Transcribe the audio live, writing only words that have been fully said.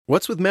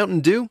What's with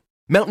Mountain Dew?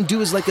 Mountain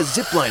Dew is like a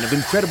zipline of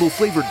incredible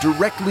flavor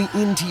directly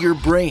into your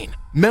brain.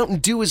 Mountain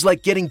Dew is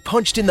like getting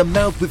punched in the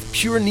mouth with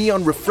pure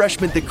neon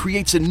refreshment that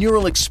creates a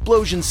neural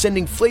explosion,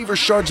 sending flavor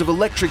shards of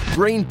electric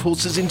brain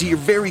pulses into your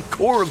very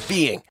core of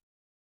being.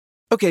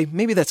 Okay,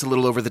 maybe that's a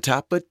little over the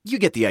top, but you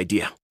get the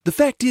idea. The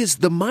fact is,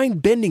 the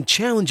mind-bending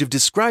challenge of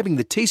describing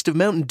the taste of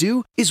Mountain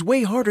Dew is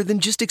way harder than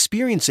just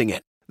experiencing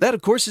it. That,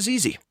 of course, is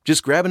easy.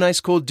 Just grab an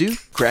ice cold Dew,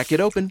 crack it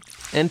open,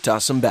 and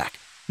toss them back.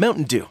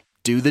 Mountain Dew.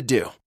 Do the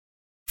Dew.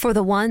 For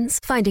the ones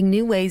finding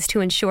new ways to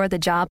ensure the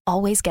job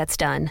always gets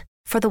done.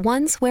 For the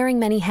ones wearing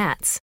many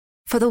hats.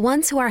 For the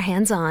ones who are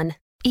hands-on,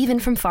 even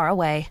from far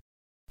away.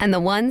 And the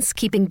ones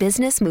keeping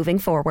business moving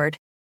forward.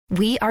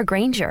 We are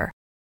Grainger,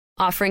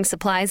 offering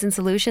supplies and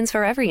solutions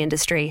for every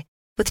industry,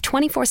 with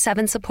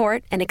 24/7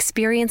 support and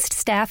experienced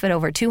staff at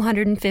over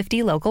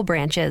 250 local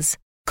branches.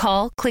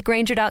 Call, click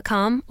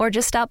Grainger.com, or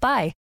just stop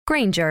by.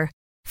 Grainger,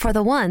 for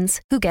the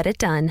ones who get it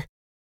done.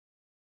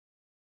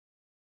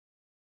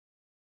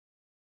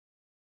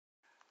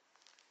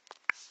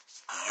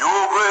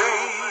 Your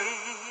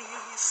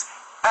grace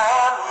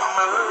and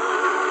mercy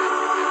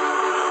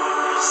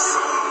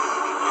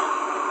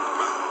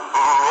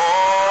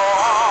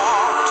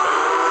brought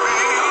me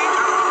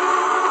through.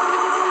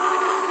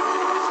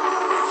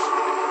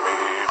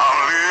 I'm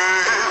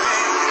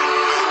living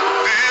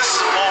this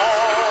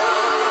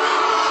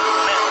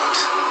moment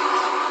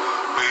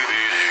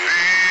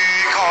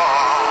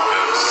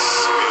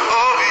because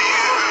of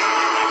you.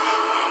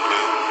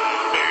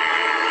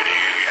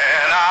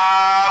 And I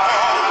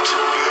want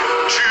to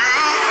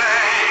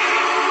thank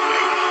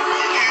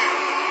you.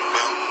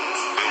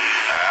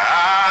 I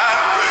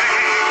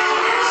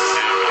praise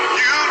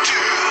you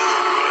too.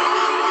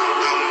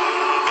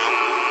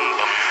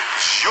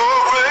 It's your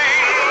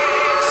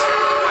grace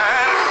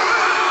and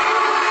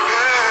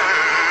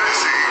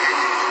mercy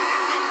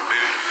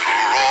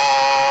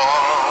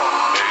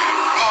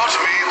brought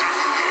me through.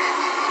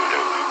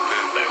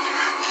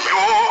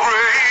 Your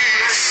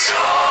grace.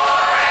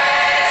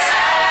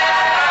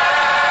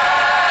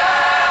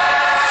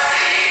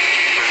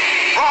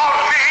 Brought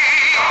me.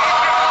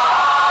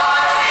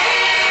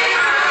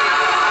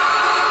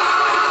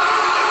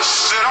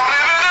 Said I'm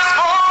living this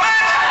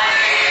moment.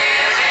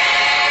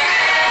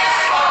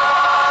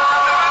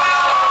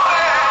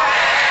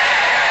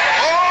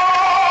 Oh,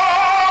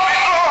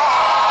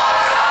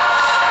 because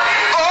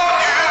of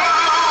you.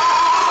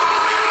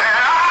 And I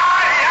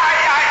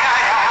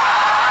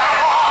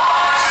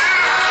want to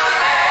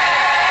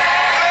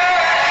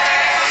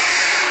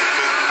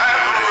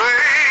and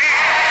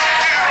praise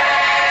you.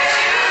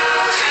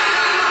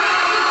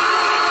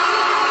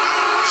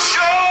 It's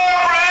your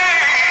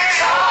grace.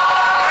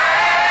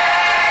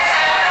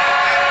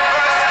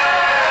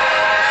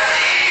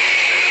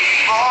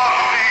 Brought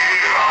me.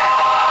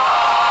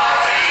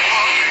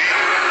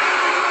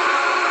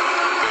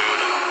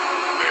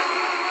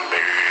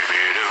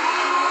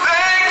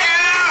 Thank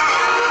you,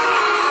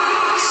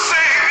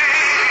 saving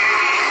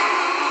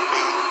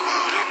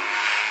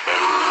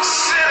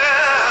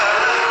sinner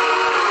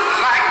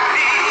like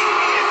me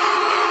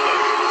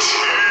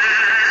to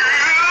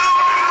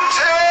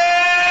tell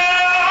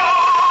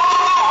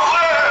the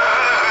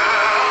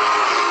world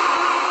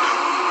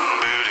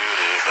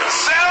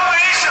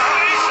salvation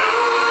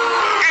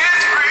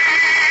is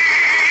free.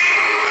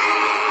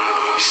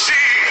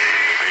 See,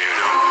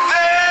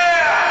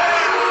 there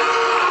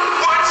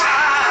were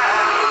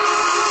times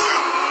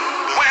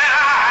when I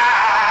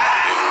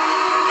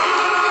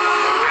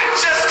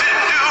just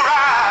didn't do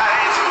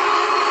right,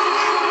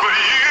 but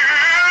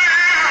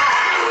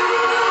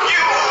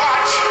you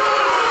watch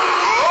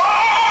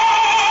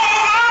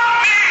over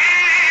me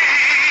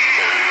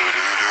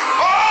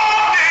all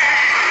day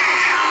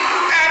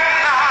and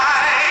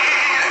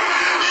night.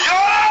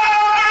 Your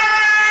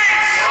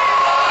grace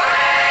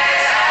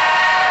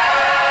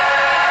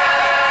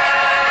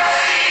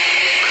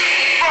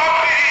brought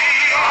me.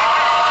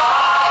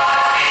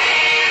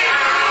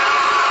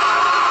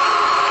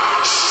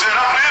 Said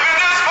I'm living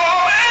this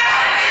moment.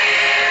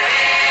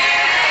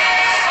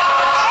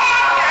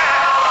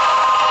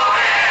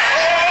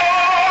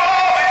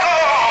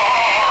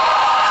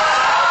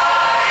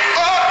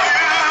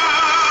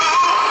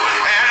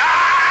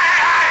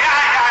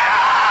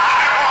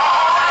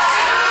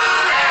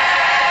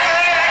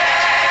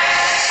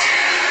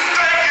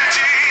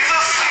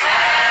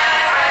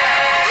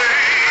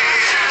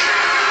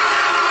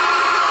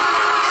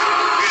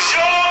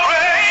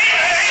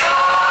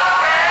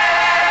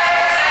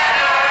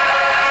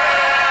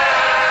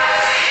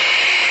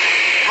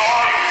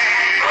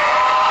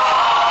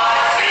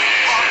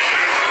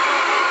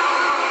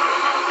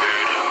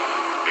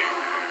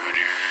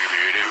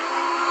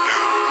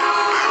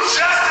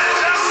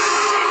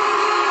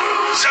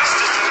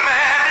 Justice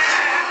demanded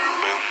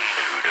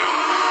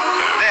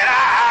that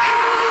I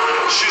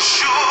should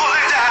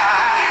surely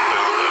die.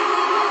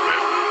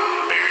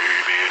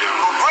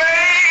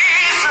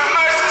 Grace and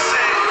mercy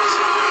says,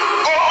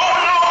 oh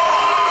no,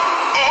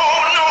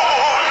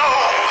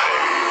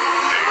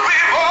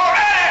 we've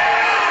already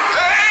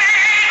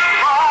paid the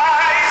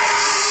price.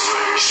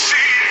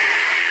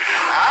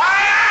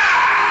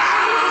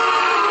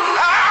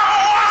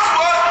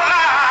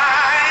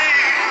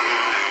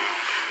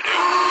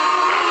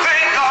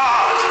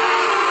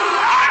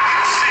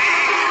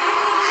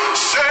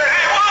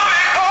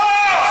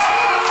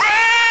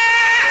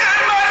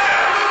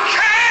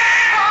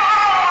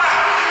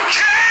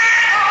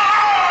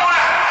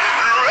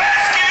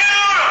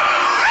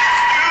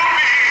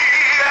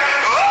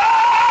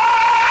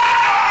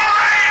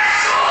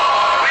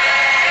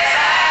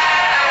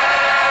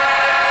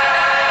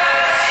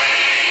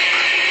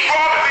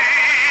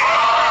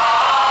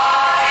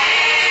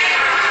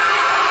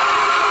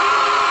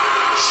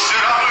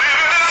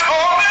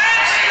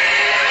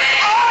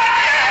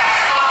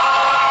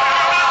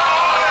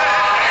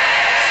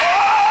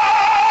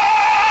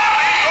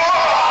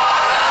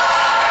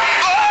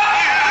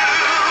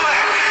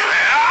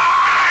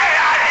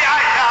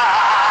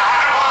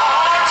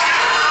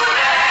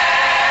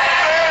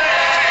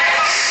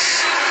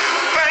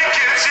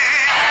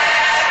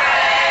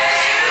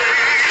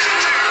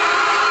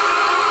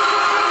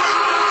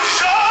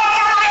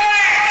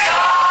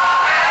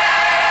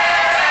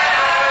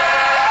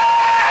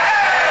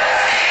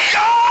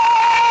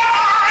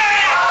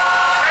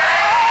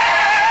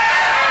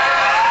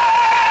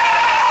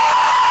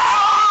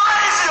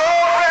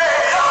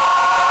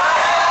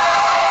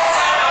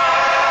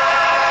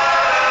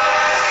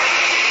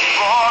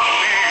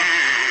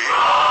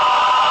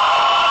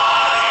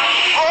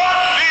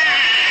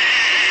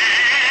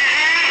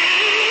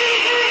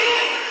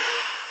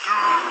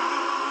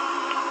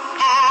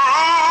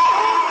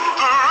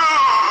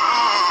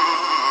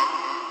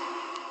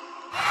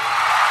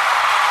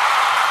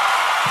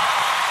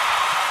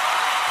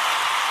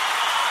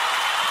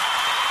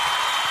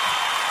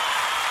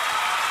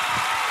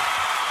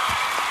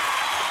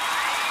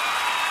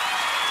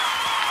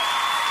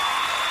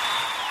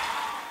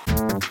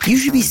 You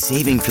should be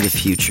saving for the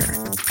future,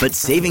 but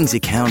savings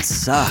accounts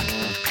suck,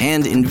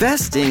 and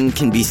investing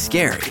can be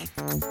scary.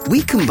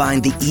 We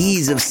combine the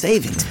ease of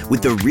savings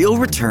with the real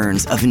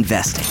returns of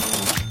investing.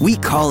 We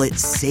call it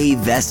Save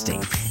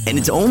Vesting, and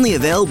it's only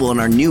available in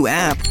our new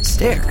app,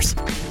 Stairs.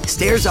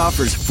 Stairs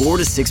offers 4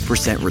 to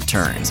 6%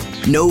 returns,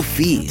 no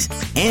fees,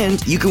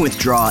 and you can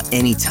withdraw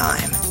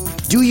anytime.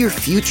 Do your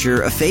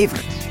future a favor.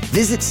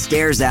 Visit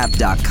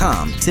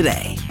StairsApp.com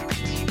today.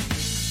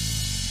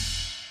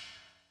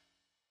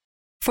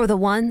 For the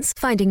ones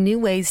finding new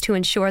ways to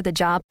ensure the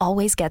job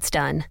always gets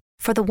done.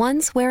 For the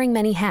ones wearing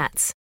many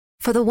hats.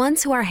 For the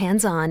ones who are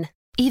hands-on,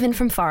 even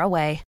from far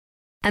away.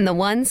 And the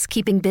ones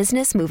keeping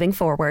business moving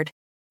forward.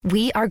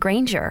 We are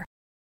Grainger,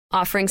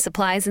 offering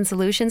supplies and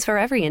solutions for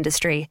every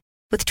industry,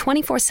 with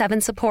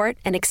 24/7 support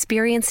and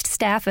experienced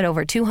staff at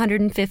over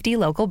 250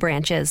 local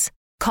branches.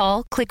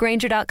 Call,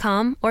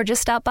 clickgrainger.com, or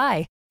just stop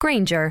by.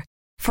 Grainger,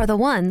 for the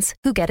ones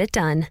who get it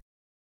done.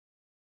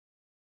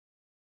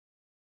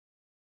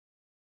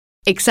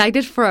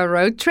 Excited for a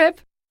road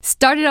trip?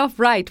 Start it off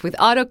right with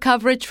auto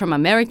coverage from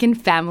American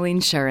Family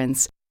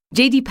Insurance.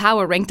 J.D.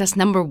 Power ranked us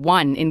number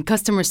 1 in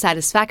customer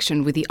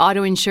satisfaction with the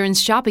auto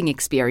insurance shopping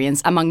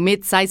experience among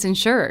mid-size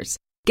insurers.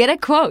 Get a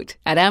quote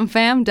at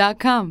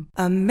amfam.com.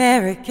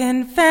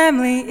 American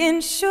Family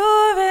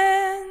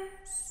Insurance.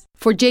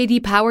 For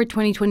J.D. Power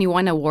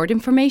 2021 award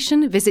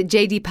information, visit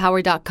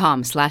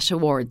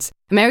jdpower.com/awards.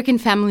 American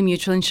Family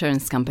Mutual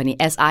Insurance Company,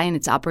 SI and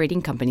its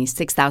operating companies,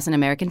 6000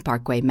 American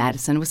Parkway,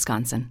 Madison,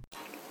 Wisconsin.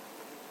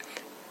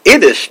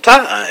 It is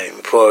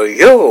time for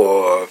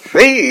your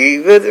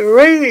favorite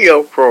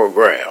radio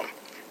program,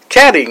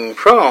 Chatting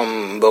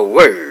from the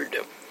Word,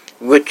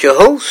 with your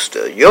host,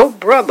 your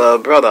brother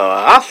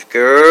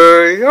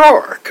Oscar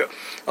York,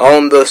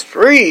 on the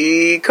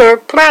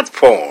Spreaker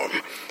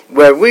platform,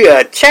 where we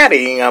are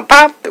chatting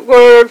about the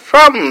Word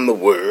from the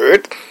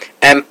Word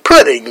and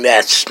putting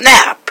that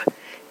snap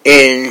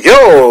in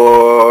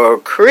your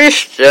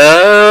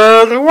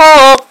Christian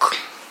walk.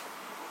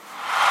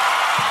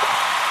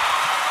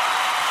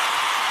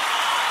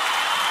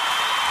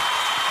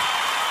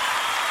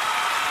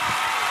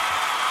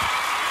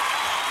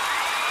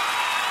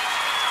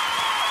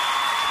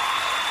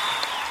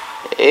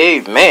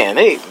 Amen.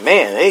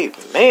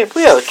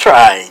 We are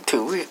trying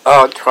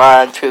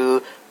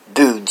to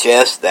do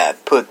just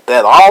that. Put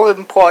that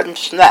all-important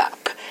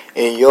snap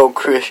in your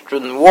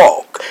Christian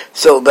walk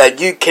so that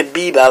you can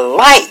be the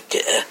light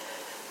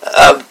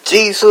of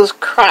Jesus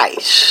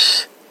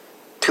Christ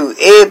to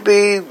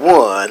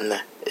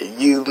everyone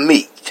you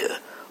meet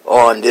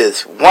on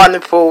this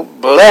wonderful,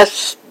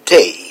 blessed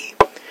day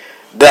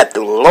that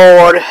the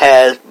Lord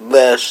has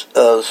blessed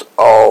us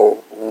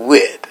all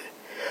with.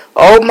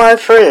 Oh, my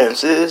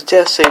friends, it is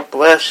just a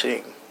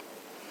blessing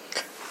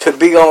to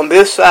be on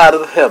this side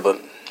of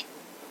heaven,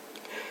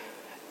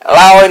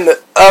 allowing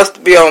us to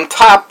be on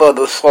top of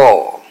the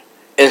soil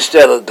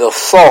instead of the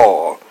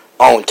soil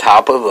on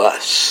top of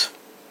us.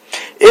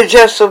 It's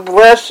just a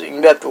blessing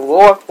that the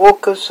Lord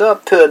woke us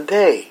up to a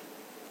day,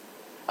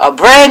 a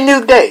brand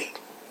new day,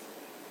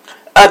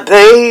 a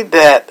day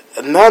that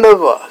none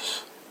of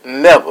us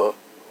never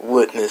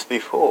witnessed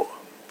before.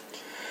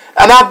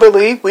 And I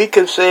believe we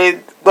can say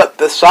what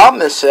the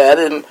psalmist said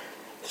in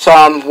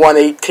Psalm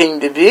 118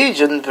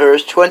 division,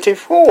 verse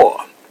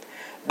 24.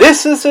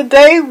 This is the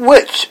day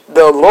which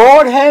the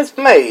Lord has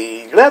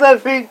made. Let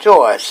us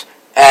rejoice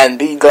and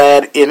be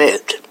glad in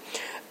it.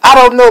 I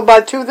don't know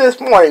about you this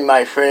morning,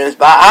 my friends,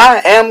 but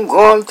I am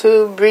going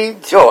to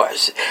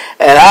rejoice.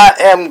 And I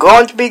am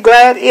going to be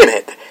glad in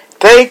it.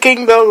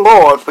 Thanking the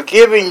Lord for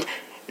giving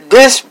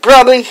this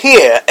brother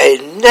here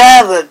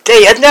another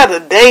day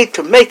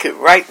to make it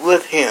right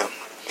with him.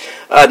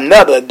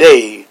 Another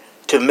day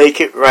to make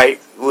it right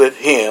with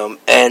him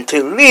and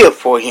to live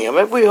for him.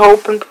 And we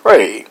hope and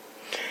pray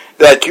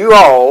that you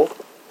all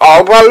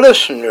of our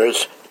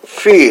listeners,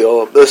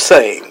 feel the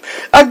same.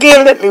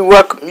 Again, let me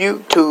welcome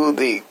you to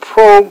the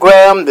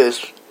program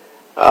this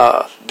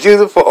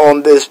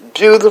beautiful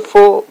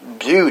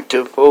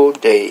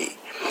day.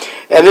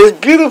 And it's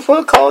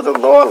beautiful because the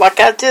Lord, like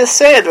I just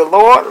said, the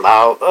Lord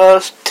allowed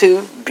us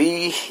to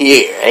be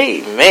here.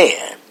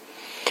 Amen.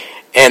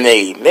 And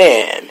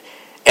amen.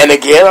 And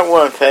again, I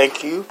want to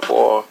thank you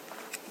for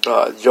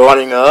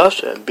joining us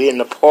and being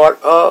a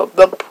part of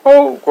the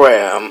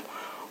program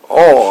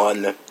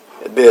on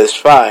this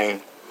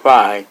fine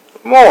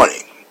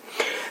morning.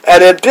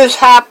 And if this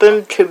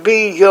happened to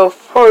be your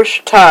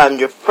first time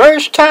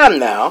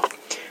now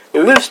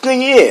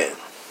listening in,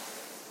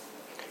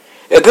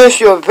 if this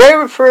is your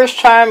very first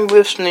time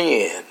listening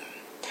in,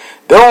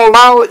 don't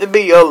allow it to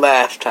be your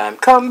last time.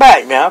 Come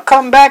back now.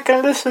 Come back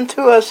and listen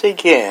to us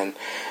again.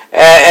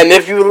 And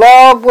if you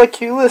love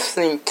what you're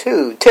listening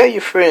to, tell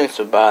your friends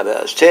about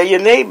us. Tell your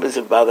neighbors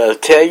about us.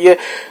 Tell your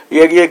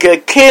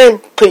kin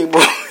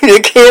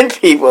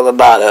people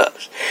about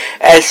us.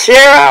 And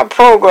share our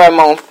program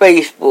on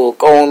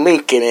Facebook, on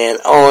LinkedIn,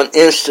 on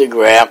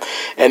Instagram,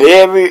 and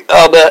every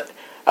other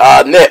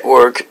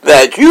network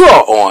that you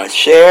are on.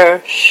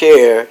 Share,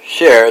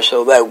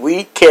 so that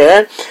we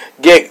can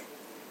get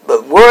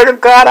the word of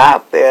God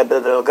out there,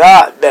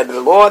 that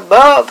the Lord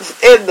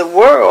loves in the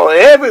world,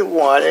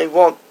 everyone, and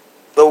wants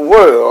the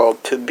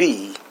world to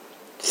be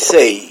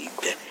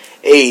saved.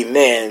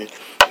 Amen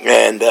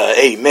and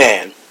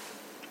amen.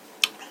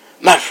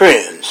 My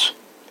friends,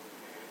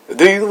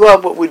 do you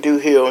love what we do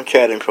here on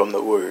Chatting from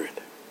the Word?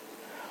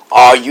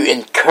 Are you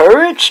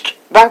encouraged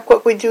by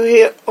what we do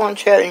here on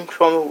Chatting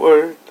from the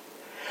Word?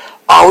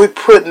 Are we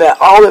putting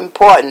that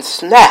all-important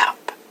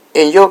snap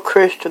in your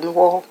Christian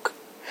walk?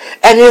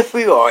 And if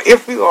we are,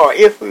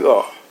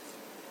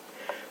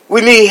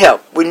 we need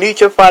help. We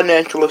need your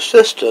financial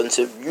assistance.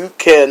 If you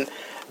can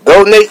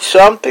donate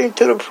something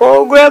to the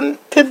program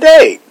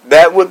today,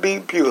 that would be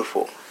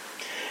beautiful.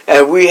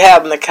 And we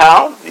have an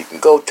account. You can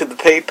go to the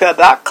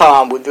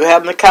paypal.com. We do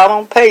have an account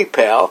on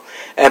PayPal.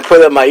 And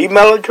put in my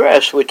email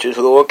address, which is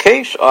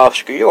lowercase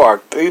Oscar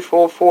York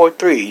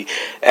 3443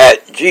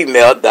 at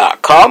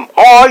gmail.com.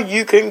 Or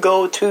you can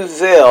go to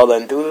Zelle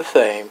and do the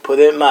same. Put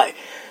in my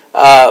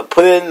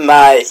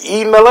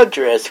email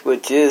address,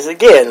 which is,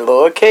 again,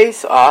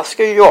 lowercase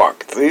Oscar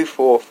York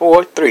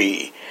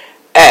 3443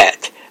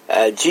 at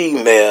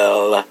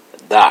gmail.com.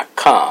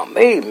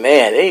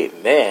 Amen,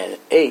 amen,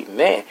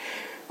 amen.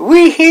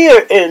 We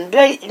here in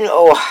Dayton,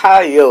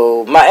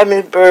 Ohio,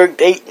 Miamisburg,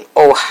 Dayton,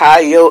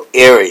 Ohio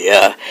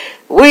area.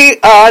 We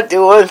are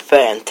doing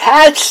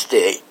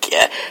fantastic.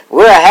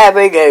 We're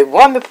having a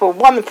wonderful,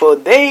 wonderful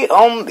day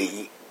on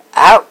the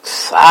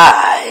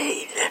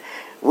outside.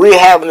 We're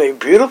having a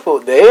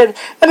beautiful day,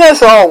 and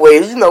as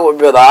always, you know what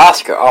Brother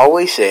Oscar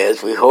always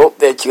says, we hope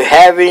that you're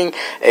having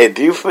a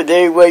beautiful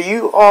day where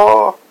you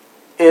are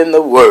in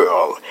the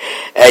world.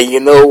 And you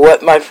know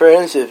what, my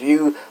friends, if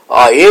you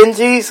are in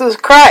Jesus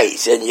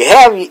Christ and you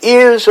have your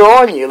ears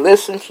on, you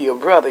listen to your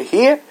brother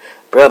here,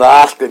 Brother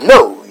Oscar,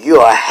 know you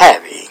are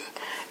having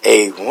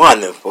a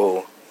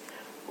wonderful,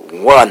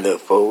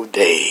 wonderful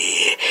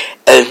day.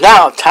 And it's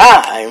now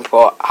time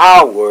for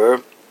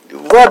our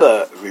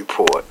weather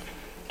report.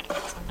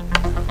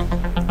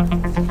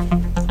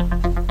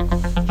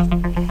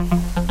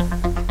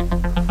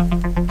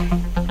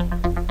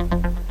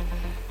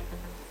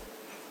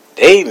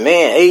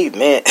 Amen,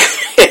 amen,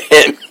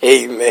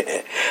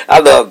 amen. I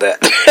love that.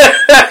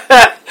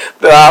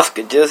 But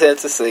Oscar just had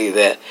to say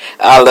that.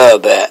 I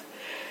love that.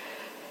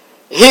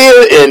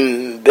 Here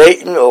in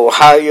Dayton,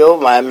 Ohio,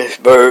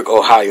 Miamisburg,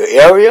 Ohio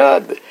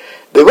area,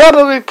 the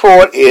weather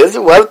report is,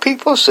 the weather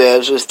people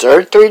says, is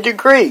 33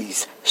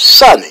 degrees,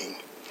 sunny.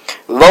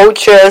 Low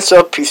chance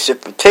of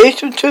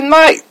precipitation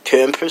tonight,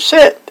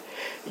 10%.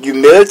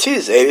 Humidity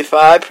is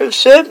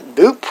 85%.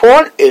 Dew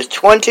point is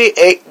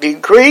 28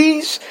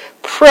 degrees.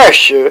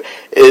 Pressure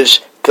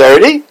is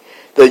 30.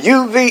 The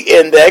UV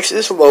index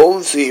is low,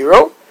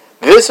 0.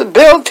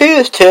 Visibility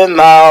is 10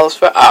 miles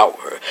per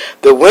hour.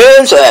 The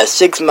winds are at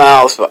 6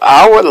 miles per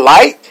hour,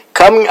 light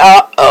coming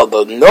out of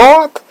the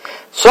north.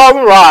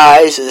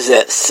 Sunrise is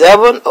at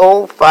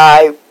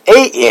 7:05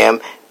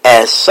 a.m.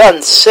 and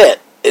sunset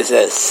is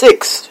at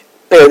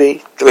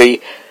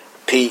 6:33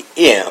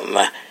 p.m.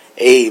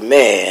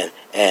 Amen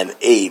and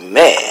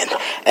amen.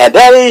 And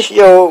that is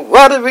your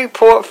weather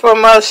report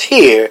from us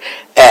here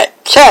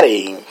at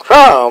Chatting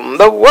from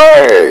the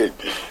Word.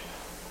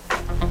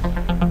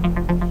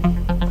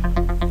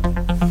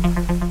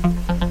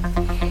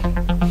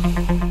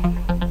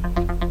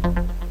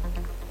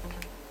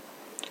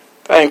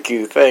 Thank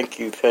you.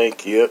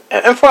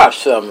 And for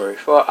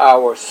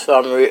our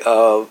summary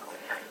of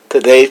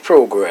today's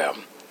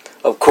program.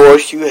 Of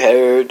course, you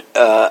heard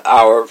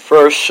our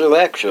first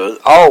selection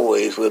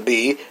always will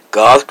be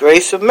God's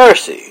Grace and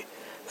Mercy,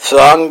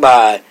 sung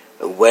by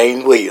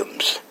Wayne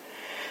Williams.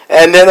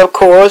 And then, of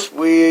course,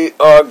 we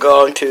are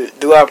going to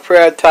do our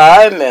prayer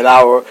time, and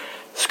our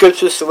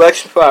scripture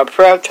selection for our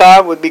prayer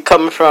time would be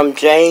coming from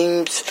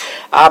James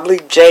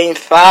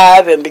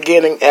 5, and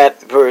beginning at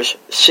verse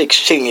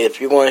 16. If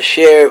you want to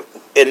share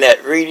in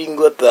that reading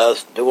with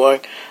us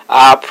during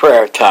our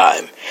prayer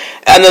time.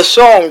 And the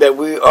song that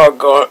we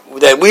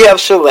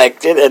have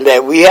selected and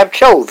that we have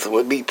chosen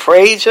would be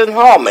Praise and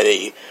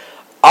Harmony.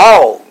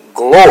 All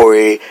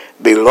glory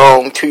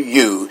belong to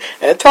you.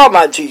 And talking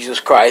about Jesus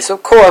Christ,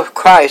 of course,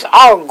 Christ,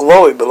 all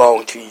glory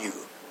belong to you,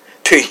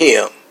 to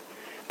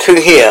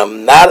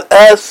Him, not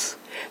us,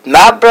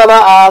 not Brother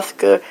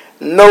Oscar,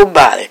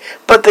 nobody.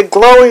 But the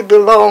glory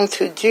belongs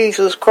to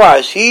Jesus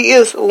Christ. He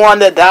is the one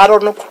that died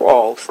on the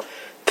cross,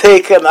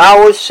 taking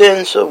our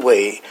sins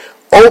away,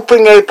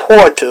 opening a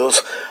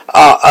portals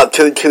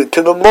to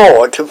the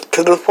Lord,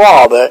 to the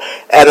Father,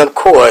 and of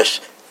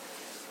course,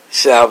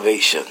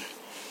 salvation.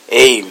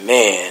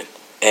 Amen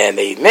and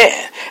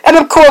amen. And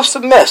of course,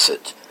 the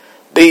message,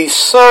 the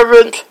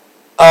servant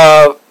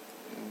of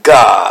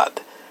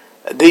God.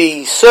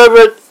 The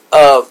servant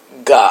of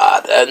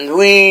God. And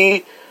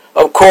we,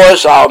 of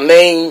course, our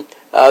main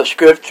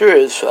scripture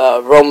is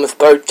Romans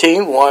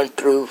 13, 1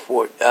 through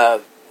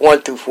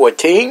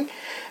 14.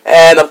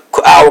 And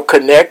our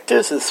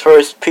connectors is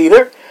 1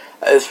 Peter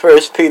is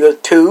 1 Peter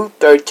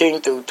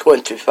 2:13 through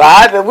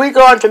 25. And we're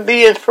going to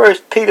be in 1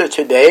 Peter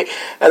today.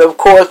 And of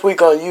course, we're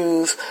going to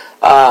use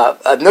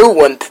a new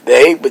one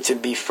today, which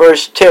would be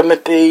 1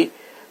 Timothy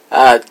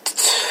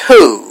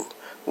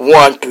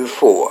 2:1 through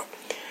 4.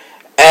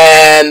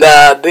 And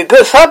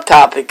the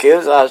subtopic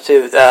is,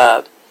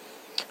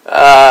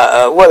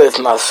 what is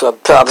my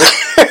subtopic?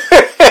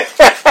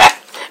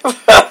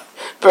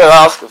 Brother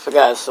Oscar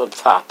forgot his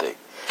subtopic.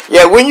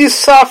 Yeah, when you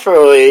suffer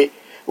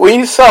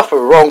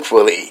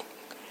wrongfully,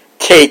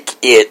 take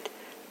it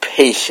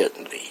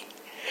patiently.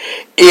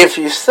 If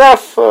you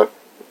suffer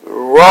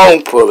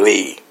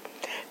wrongfully,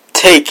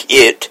 take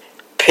it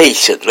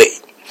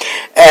patiently.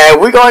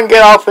 And we're going to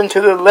get off into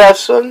the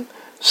lesson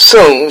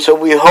soon, so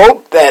we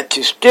hope that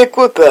you stick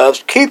with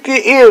us, keep your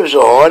ears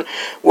on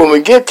when we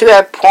get to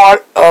that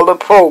part of the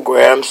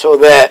program so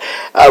that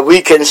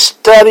we can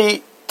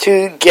study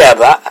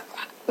together.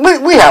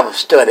 We have a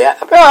study.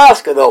 Brother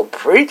Oscar don't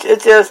preach.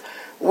 It's just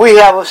we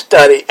have a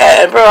study.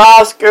 And Brother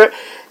Oscar,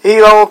 he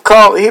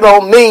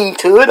don't mean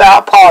to it. I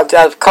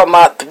apologize for coming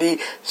out to be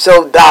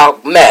so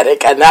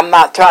dogmatic, and I'm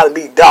not trying to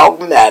be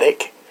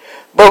dogmatic.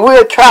 But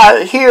we're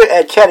trying here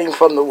at Chatting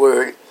from the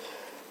Word.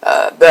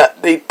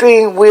 The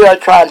thing we are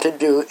trying to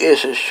do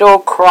is to show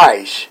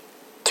Christ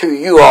to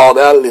you all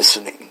that are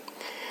listening.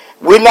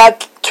 We're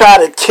not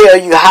trying to tell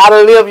you how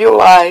to live your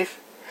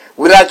life.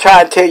 We're not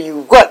trying to tell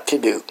you what to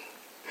do.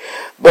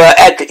 But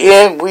at the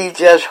end, we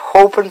just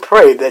hope and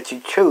pray that you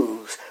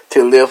choose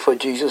to live for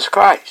Jesus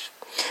Christ.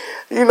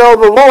 You know,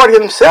 the Lord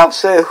himself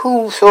said,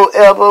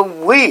 whosoever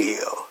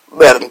will,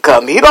 let him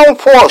come. He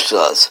don't force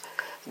us,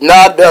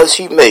 nor does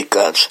he make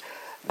us.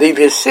 The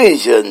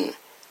decision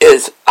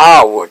is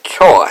our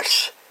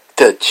choice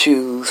to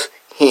choose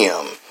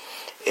him.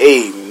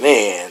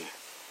 Amen.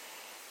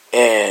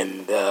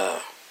 And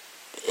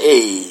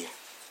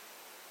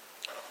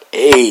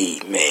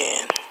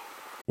amen.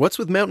 What's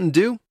with Mountain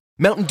Dew?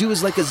 Mountain Dew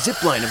is like a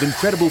zip line of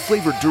incredible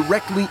flavor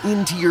directly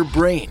into your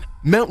brain.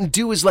 Mountain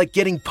Dew is like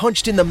getting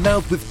punched in the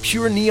mouth with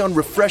pure neon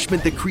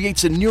refreshment that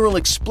creates a neural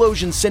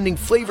explosion, sending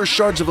flavor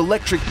shards of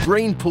electric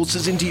brain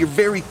pulses into your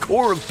very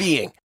core of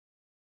being.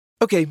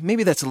 Okay,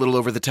 maybe that's a little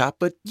over the top,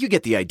 but you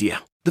get the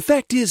idea. The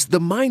fact is,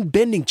 the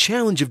mind-bending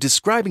challenge of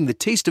describing the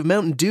taste of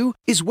Mountain Dew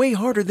is way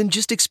harder than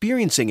just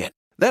experiencing it.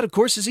 That, of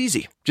course, is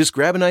easy. Just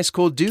grab an ice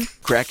cold Dew,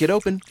 crack it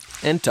open,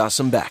 and toss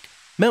them back.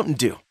 Mountain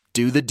Dew.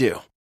 Do the Dew.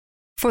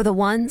 For the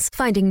ones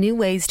finding new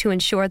ways to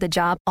ensure the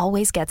job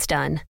always gets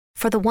done.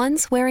 For the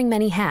ones wearing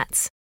many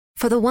hats.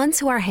 For the ones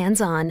who are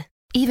hands-on,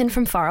 even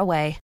from far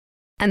away.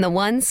 And the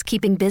ones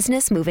keeping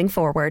business moving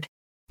forward.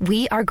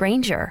 We are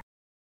Grainger,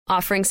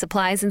 offering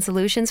supplies and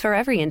solutions for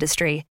every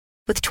industry,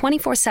 with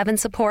 24/7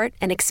 support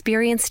and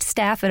experienced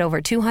staff at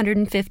over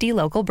 250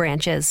 local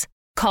branches.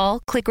 Call,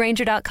 click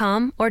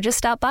Grainger.com, or just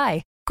stop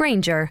by.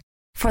 Grainger,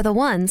 for the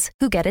ones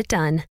who get it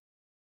done.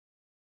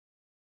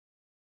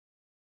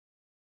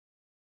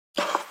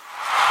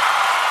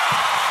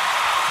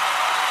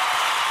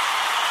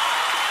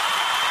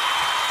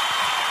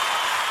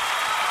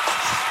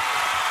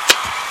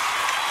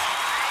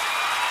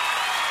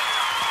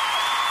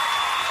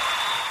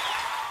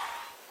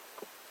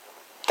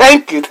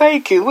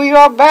 Thank you. We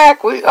are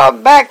back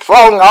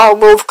following all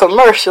those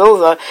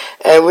commercials,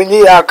 and we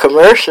need our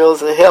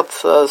commercials. It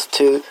helps us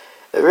to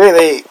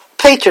really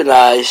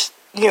patronize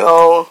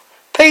them.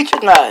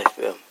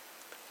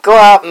 Go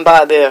out and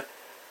buy their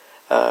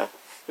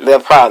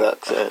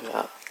products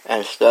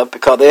and stuff,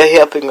 because they're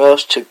helping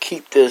us to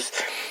keep this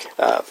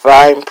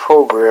fine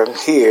program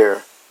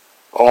here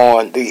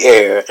on the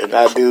air, and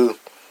I do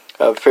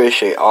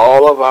appreciate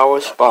all of our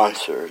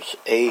sponsors.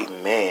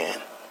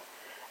 Amen.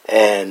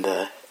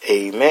 And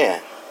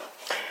amen.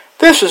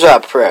 This is our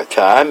prayer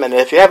time, and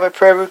if you have a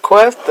prayer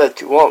request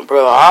that you want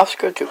Brother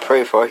Oscar to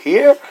pray for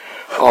here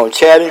on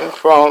Chatting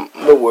from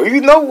the Word,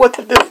 you know what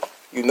to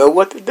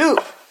do.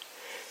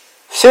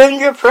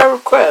 Send your prayer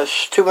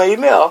requests to my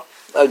email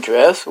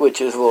address, which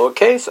is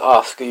lowercase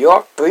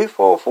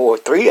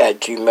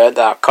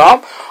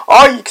OscarYork3443@gmail.com,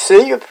 or you can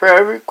send your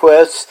prayer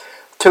requests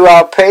to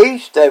our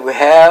page that we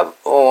have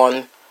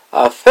on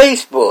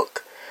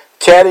Facebook,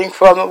 Chatting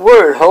from the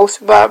Word,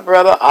 hosted by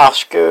Brother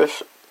Oscar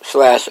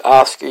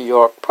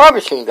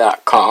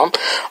 /OscarYorkPublishing.com,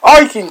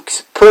 or you can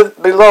put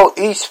below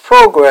each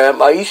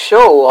program or each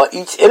show or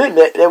each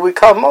internet that we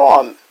come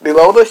on.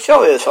 Below the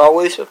show, there's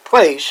always a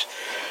place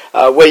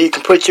where you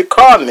can put your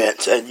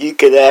comments, and you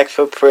can ask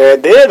for prayer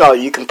then, or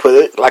you can put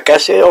it, like I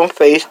said, on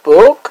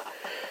Facebook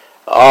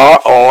or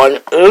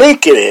on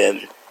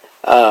LinkedIn,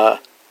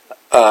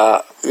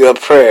 your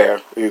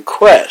prayer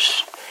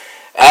requests.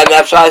 And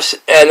as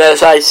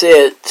I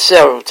said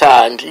several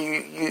times,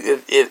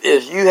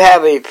 if you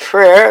have a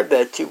prayer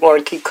that you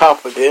want to keep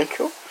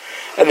confidential,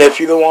 and if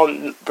you don't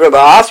want Brother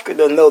Oscar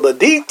to know the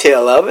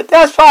detail of it,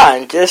 that's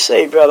fine. Just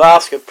say, Brother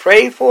Oscar,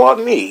 pray for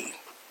me,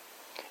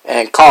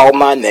 and call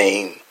my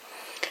name,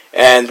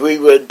 and we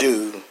will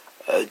do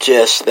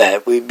just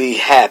that. We'd be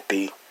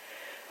happy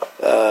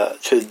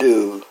to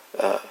do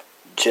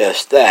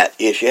just that.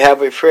 If you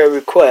have a prayer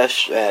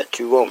request that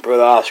you want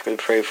Brother Oscar to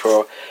pray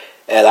for,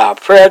 at our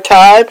prayer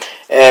time.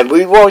 And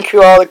we want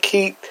you all to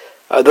keep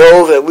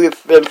those that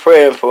we've been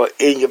praying for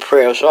in your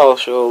prayers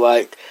also,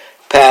 like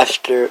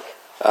Pastor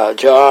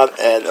John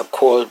and, of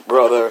course,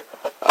 Brother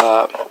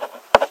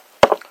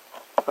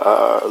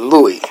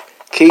Louis.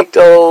 Keep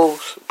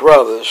those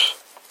brothers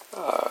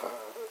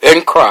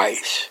in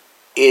Christ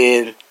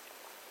in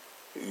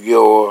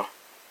your,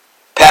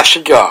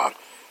 Pastor John,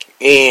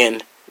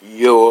 in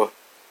your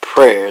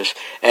prayers.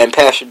 And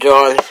Pastor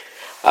John's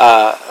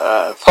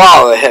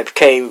father had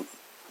came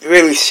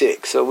really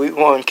sick, so we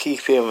want to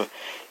keep him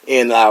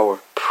in our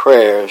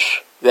prayers,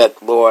 that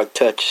the Lord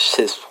touches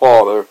his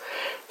father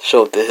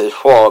so that his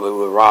father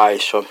will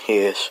rise from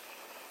his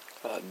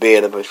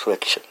bed of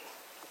affliction.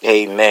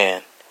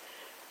 Amen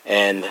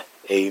and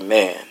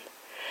amen.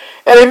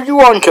 And if you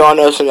want to join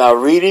us in our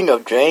reading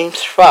of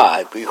James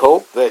 5, we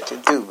hope that you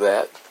do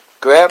that.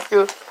 Grab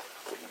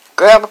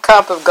a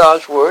copy of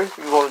God's Word if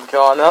you want to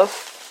join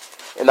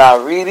us in our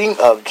reading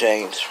of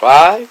James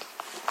 5.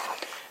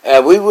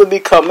 And we will be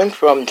coming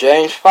from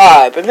James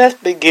 5. And let's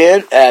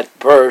begin at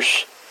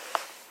verse,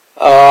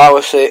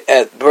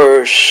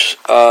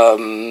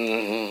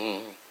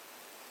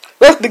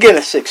 let's begin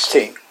at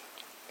 16.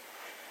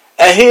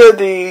 And here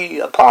the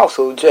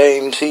Apostle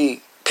James,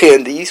 he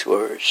penned these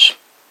words.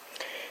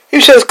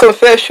 He says,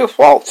 confess your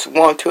faults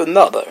one to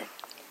another,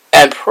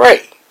 and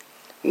pray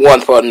one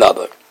for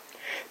another,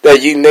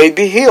 that ye may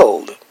be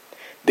healed.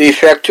 The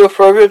effectual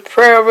fervent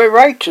prayer of a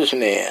righteous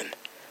man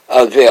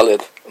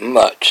availeth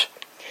much.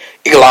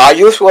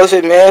 Elias was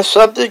a man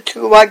subject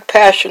to like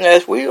passion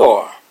as we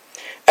are,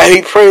 and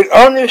he prayed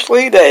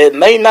earnestly that it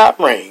may not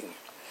rain.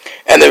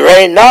 And it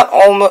rained not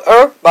on the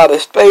earth by the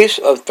space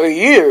of 3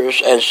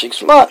 years and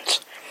 6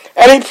 months.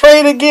 And he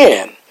prayed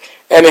again,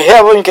 and the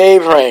heaven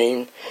gave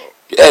rain,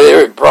 and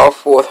it brought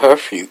forth her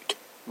fruit.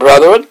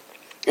 Brethren,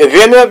 if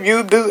any of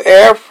you do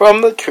err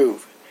from the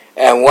truth,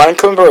 and one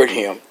convert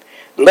him,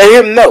 let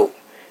him know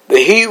that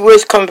he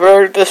which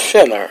converted the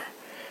sinner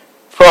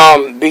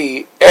from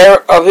the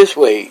error of his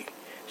way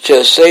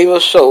shall save a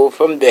soul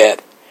from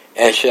death,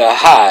 and shall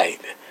hide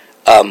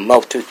a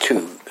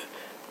multitude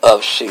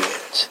of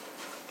sins.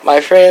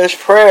 My friends,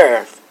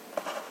 prayer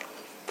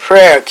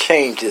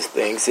changes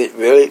things. It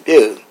really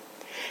do.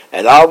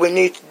 And all we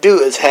need to do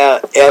is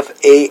have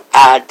faith,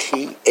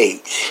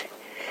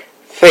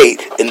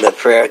 faith in the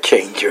prayer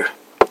changer.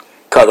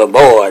 Because the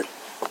Lord,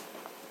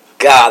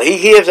 God, he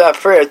hears our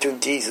prayer through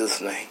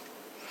Jesus' name.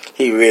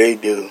 He really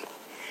do.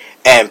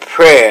 And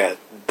prayer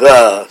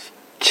does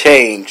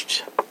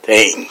change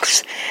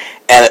things.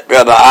 And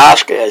Brother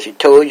Oscar, as he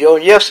told you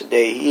on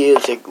yesterday, he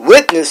is a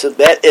witness of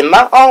that in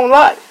my own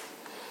life.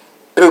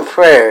 Through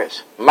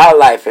prayers, my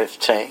life has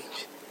changed.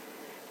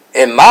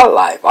 In my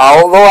life,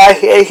 although I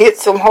hit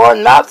some hard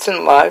knots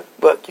in life,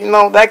 but you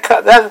know that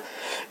the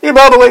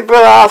way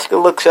Brother Oscar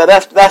looks at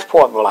it, that's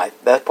part of life.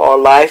 That's part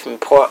of life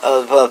and part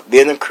of us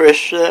being a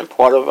Christian,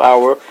 part of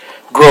our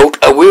growth.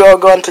 And we are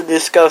going to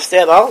discuss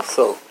that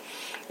also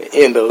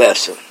in the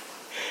lesson.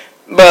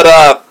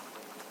 But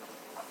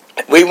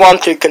we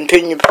want to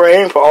continue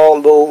praying for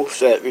all those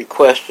that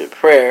requested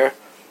prayer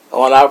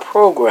on our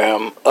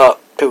program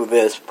up to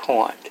this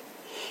point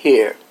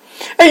here.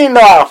 And you know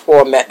our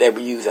format that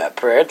we use at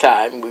prayer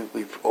time.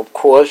 We of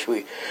course,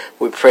 we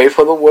pray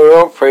for the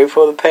world, pray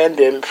for the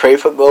pandemic, pray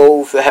for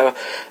those that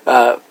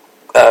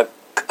have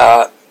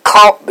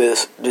caught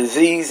this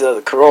disease of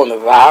the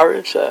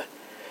coronavirus.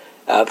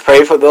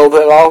 Pray for those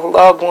that lost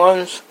loved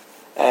ones,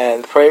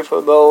 and pray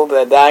for those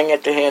that are dying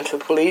at the hands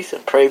of police,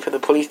 and pray for the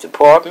police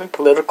department,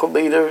 political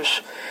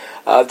leaders,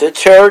 the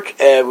church,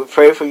 and we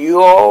pray for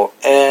you all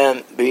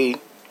and the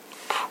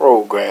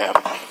program.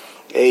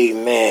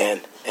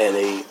 Amen and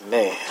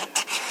amen.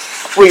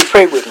 Will you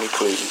pray with me,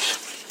 please?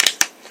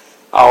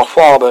 Our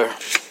Father,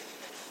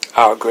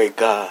 our great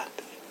God.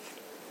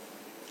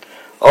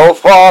 Oh,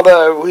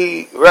 Father,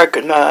 we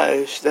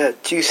recognize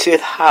that you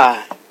sit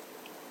high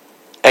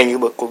and you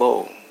look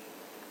low.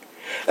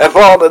 And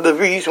Father, the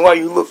reason why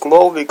you look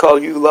low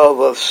because you love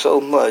us so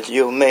much,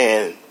 your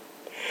man,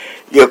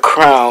 your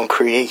crown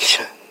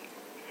creation.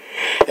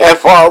 And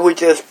Father, we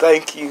just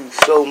thank you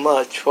so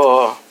much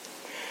for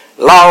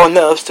allowing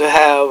us to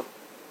have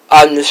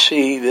and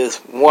receive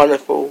this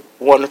wonderful,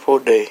 wonderful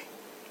day.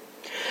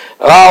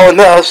 Allowing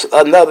us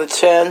another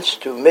chance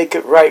to make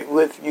it right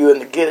with you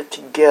and to get it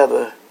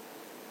together.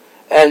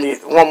 And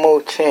one more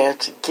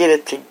chance to get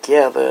it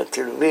together and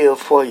to live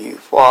for you.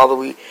 Father,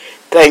 we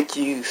thank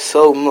you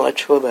so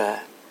much for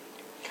that.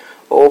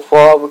 Oh,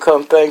 Father, we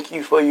come thank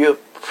you for your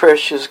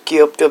precious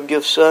gift of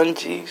your Son,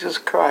 Jesus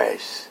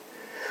Christ,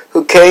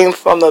 who came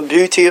from the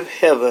beauty of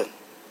heaven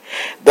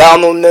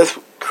down on this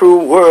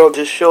cruel world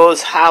to show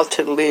us how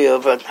to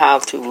live and how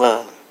to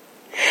love.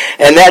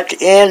 And at the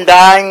end,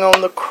 dying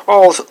on the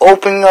cross,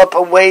 opening up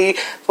a way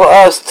for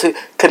us to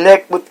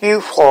connect with you,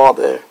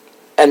 Father.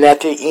 And at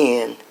the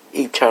end,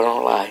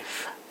 eternal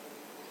life.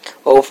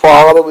 Oh,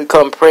 Father, we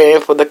come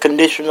praying for the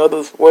condition of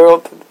this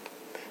world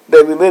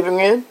that we're living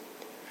in.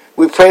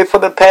 We pray for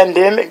the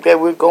pandemic that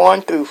we're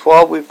going through,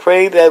 Father. We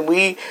pray that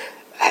we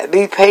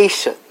be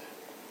patient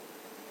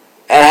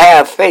and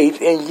have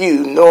faith in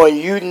you, knowing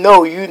you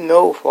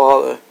know,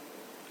 Father,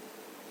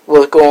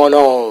 what's going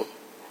on,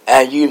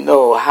 and you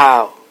know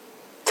how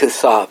to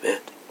solve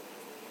it.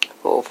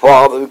 Oh,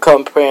 Father, we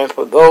come praying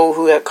for those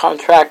who have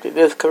contracted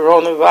this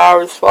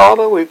coronavirus.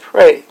 Father, we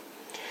pray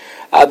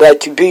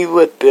that you be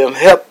with them,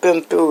 help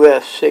them through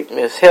their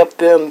sickness, help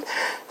them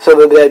so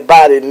that their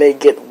body may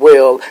get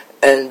well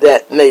and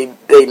that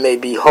they may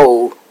be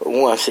whole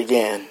once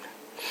again.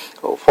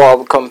 Oh,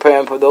 Father, come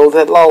praying for those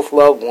that lost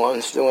loved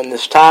ones during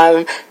this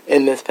time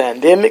in this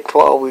pandemic.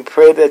 Father, we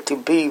pray that you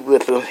be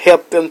with them,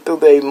 help them through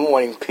their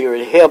mourning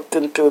period, help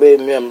them through their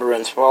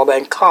remembrance, Father,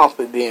 and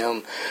comfort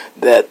them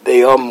that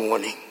they are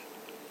mourning.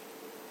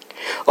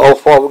 Oh,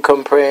 Father,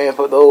 come praying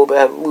for those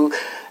that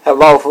have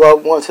lost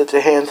loved ones at the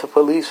hands of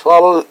police.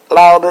 Father,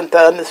 allow them to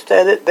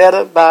understand it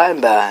better by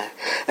and by.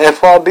 And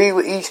Father, be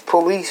with each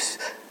police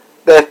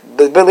that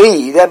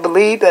believe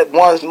that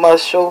one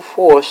must show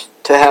force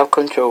to have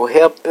control.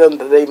 Help them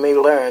that they may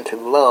learn to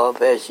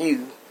love as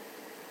you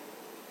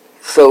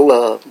so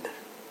loved.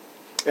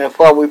 And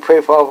Father, we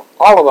pray for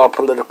all of our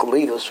political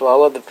leaders,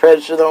 Father, the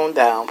president on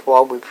down.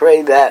 Father, we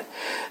pray that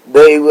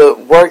they will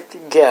work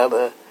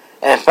together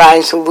and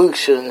find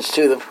solutions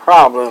to the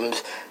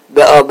problems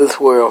of this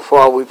world.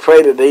 Father, we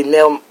pray that they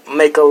never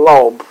make a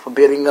law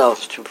forbidding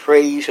us to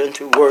praise and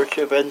to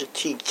worship and to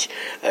teach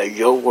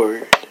your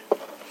word.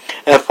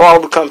 And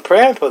Father, we come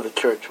praying for the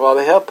church.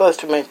 Father, help us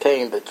to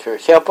maintain the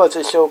church. Help us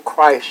to show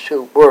Christ to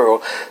the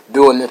world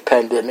during this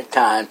pandemic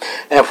time.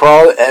 And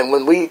Father, and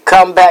when we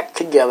come back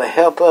together,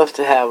 help us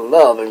to have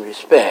love and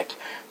respect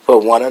for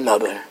one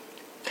another.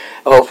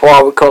 Oh,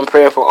 Father, we come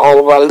praying for all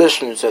of our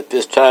listeners at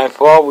this time.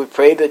 Father, we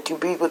pray that you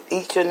be with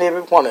each and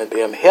every one of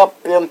them.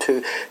 Help them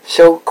to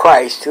show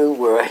Christ to the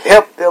world.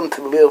 Help them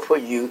to live for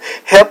you.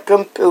 Help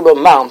them through the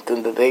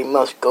mountain that they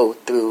must go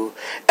through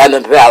and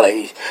the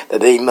valleys that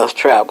they must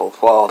travel,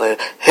 Father.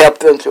 Help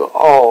them through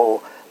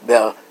all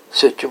their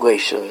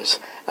situations.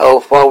 Oh,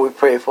 Father, we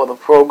pray for the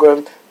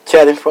program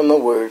Chatting from the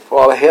Word.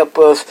 Father, help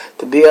us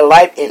to be a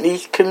light in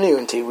each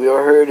community we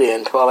are heard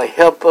in. Father,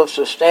 help us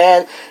to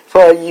stand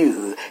for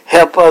you.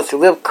 Help us to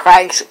lift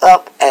Christ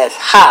up as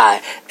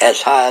high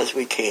as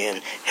we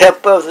can.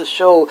 Help us to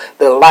show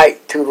the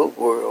light to the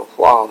world,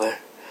 Father.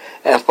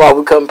 And Father,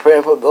 we come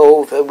praying for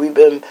those that we've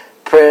been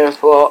praying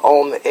for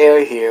on the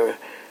air here.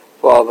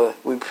 Father,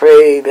 we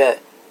pray that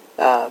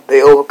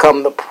they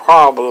overcome the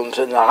problems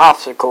and the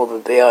obstacles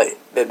that they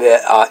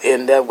are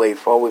in their way.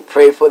 Father, we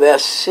pray for their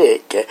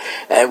sick,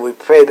 and we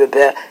pray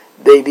that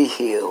they be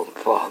healed,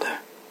 Father.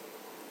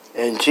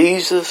 In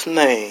Jesus'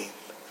 name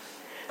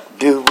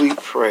do we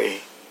pray.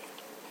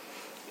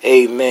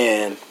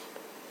 Amen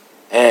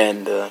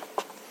and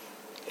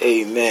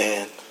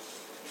amen.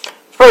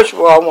 First of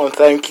all, I want to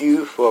thank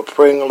you for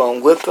praying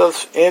along with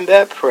us in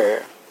that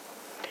prayer.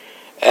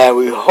 And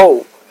we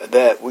hope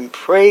that we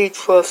prayed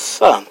for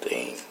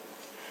something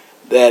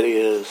that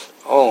is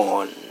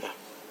on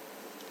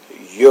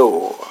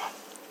your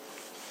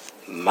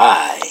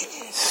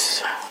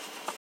minds.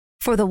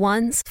 For the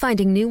ones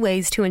finding new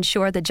ways to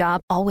ensure the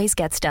job always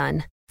gets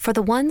done. For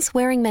the ones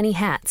wearing many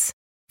hats.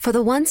 For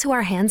the ones who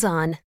are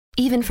hands-on,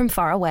 even from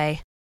far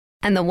away.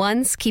 And the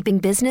ones keeping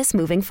business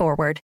moving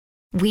forward.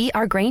 We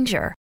are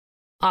Grainger,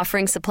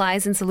 offering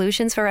supplies and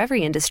solutions for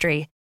every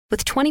industry,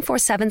 with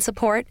 24/7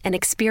 support and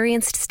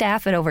experienced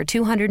staff at over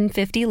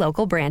 250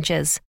 local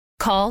branches.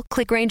 Call,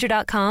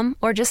 clickgrainger.com,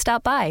 or just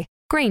stop by.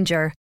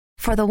 Grainger,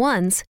 for the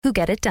ones who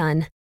get it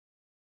done.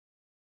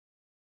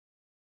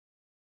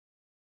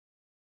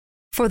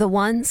 For the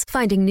ones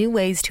finding new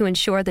ways to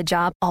ensure the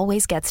job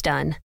always gets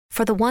done.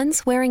 For the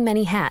ones wearing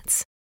many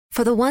hats.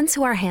 For the ones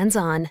who are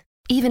hands-on,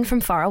 even from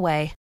far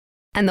away.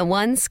 And the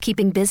ones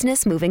keeping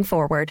business moving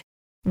forward.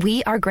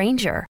 We are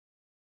Grainger,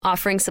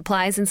 offering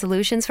supplies and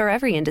solutions for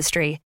every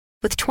industry,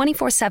 with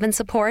 24/7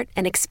 support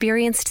and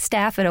experienced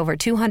staff at over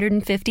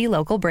 250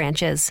 local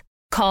branches.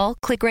 Call,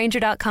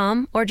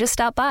 clickgrainger.com, or just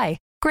stop by.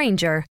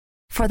 Grainger,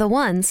 for the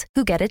ones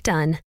who get it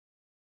done.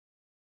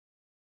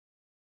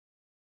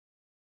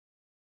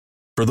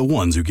 For the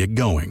ones who get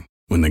going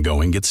when the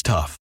going gets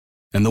tough.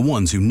 And the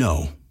ones who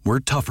know we're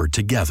tougher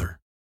together.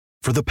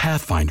 For the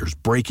Pathfinders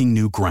breaking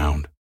new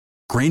ground.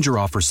 Grainger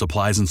offers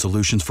supplies and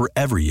solutions for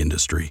every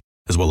industry,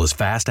 as well as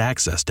fast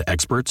access to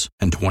experts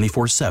and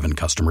 24/7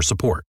 customer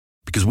support.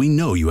 Because we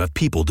know you have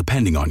people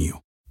depending on you,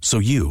 so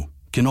you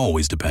can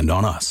always depend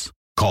on us.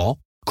 Call,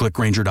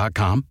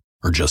 clickgrainger.com,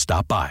 or just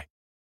stop by.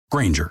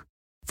 Grainger,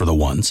 for the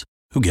ones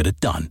who get it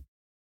done.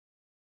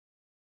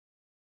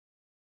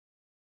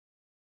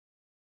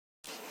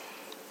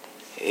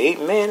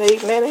 Amen,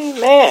 amen,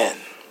 amen.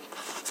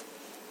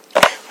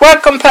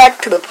 Welcome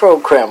back to the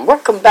program.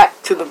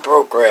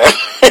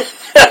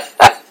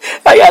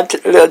 I got a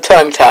little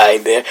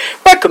tongue-tied there.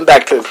 Welcome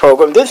back to the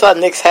program. This is our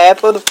next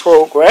half of the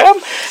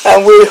program,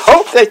 and we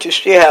hope that you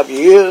still have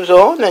your ears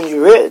on and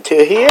you're ready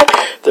to hear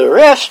the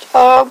rest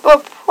of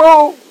the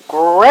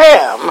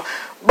program.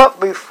 But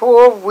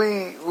before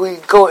we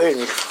go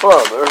any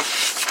further,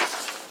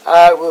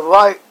 I would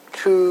like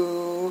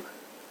to,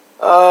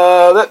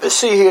 let me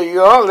see here,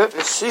 y'all. Let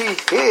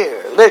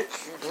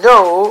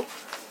know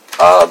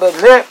the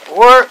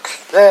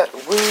networks that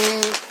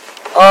we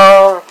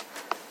are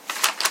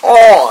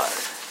on.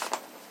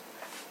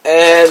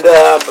 And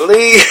I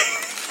believe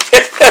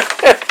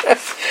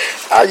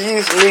I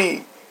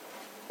usually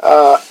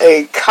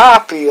a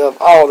copy of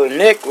all the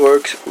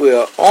networks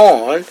we're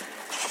on,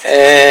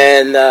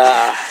 and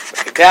I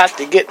got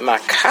to get my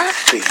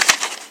copy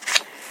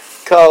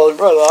because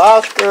Brother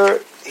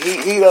Oscar,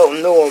 he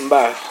don't know them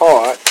by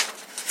heart.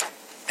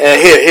 And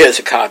here's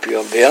a copy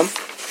of them.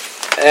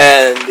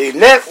 And the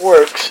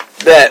networks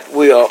that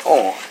we are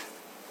on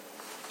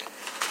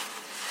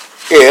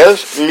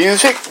is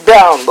Music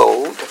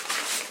Download,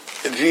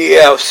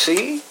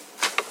 VLC,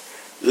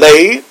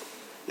 Lave,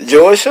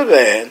 Joy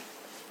Savan,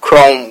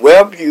 Chrome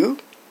WebView,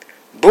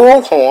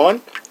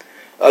 Bullhorn,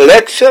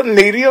 Alexa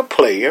Media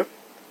Player,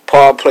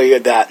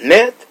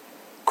 PawPlayer.net,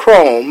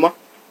 Chrome,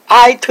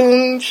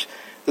 iTunes,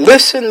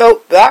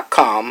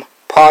 ListenNote.com,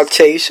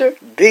 Podchaser,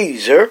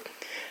 Deezer,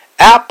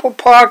 Apple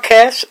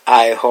Podcasts,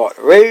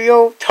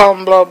 iHeartRadio,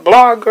 Tumblr,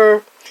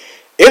 Blogger,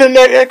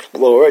 Internet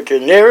Explorer,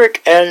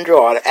 generic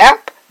Android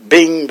app,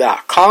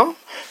 Bing.com,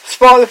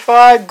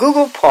 Spotify,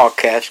 Google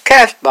Podcasts,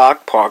 Castbox,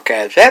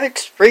 Podcast Addict,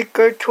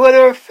 Spreaker,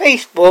 Twitter,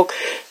 Facebook,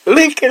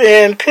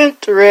 LinkedIn,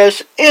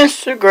 Pinterest,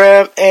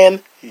 Instagram,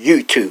 and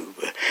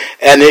YouTube.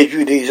 And if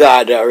you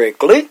desire a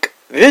direct link,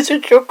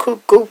 visit your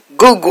Google.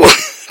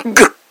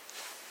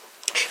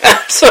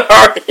 I'm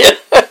sorry.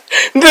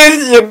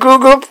 Visit your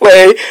Google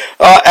Play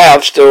or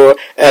App Store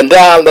and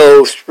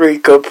download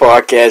Spreaker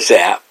Podcast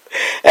app.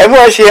 And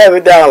once you have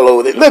it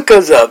downloaded, look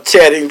us up,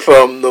 Chatting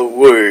from the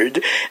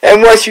Word.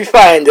 And once you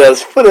find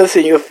us, put us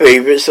in your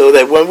favorites so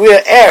that when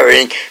we're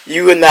airing,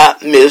 you will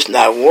not miss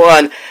not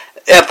one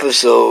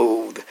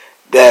episode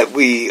that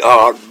we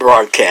are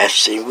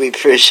broadcasting. We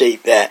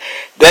appreciate that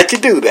you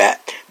do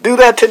that. Do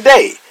that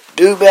today.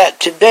 Do that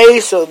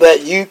today so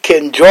that you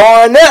can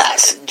join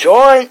us.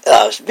 Join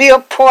us. Be a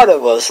part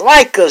of us.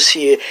 Like us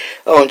here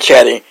on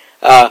Chatting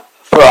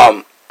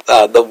from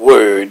the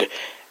Word.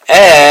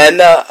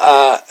 And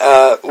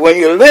when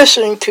you're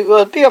listening to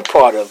us, be a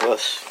part of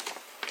us.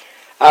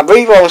 I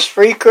believe on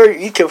Spreaker,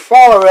 you can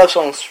follow us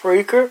on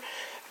Spreaker.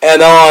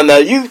 And on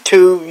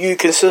YouTube, you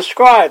can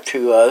subscribe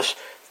to us.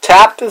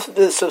 Tap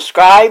the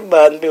subscribe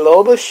button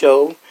below the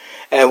show.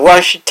 And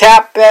once you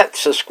tap that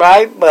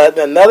subscribe button,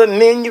 another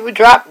menu will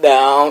drop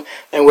down.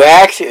 And we'll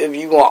ask you if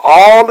you want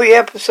all the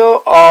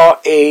episode or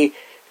a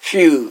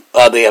few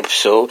of the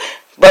episode.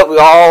 But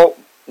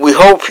we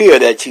hope here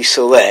that you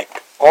select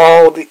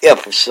all the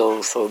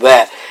episodes so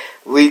that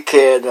we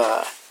can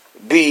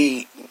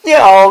be,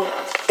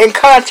 in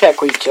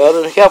contact with each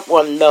other and help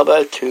one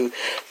another to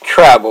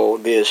travel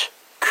this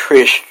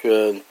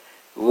Christian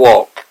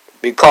walk,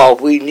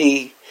 because we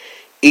need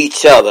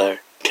each other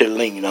to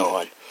lean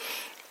on.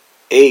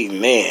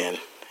 Amen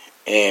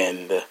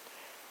and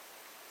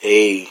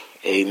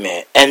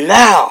amen. And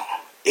now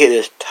it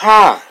is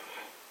time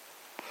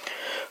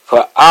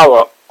for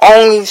our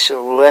only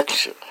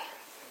selection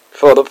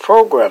for the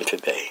program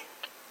today.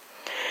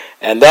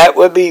 And that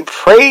would be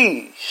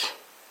praise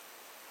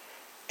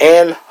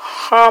and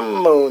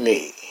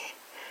harmony.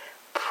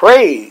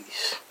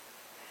 Praise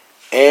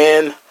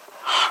and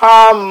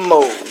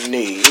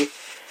harmony.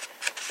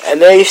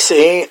 And they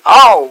sing,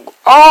 all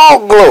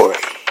glory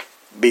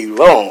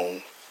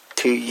belong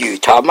to you.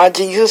 Talking about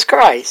Jesus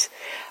Christ.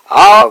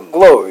 All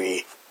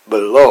glory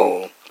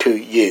belong to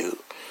you.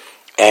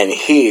 And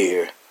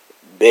here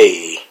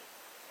they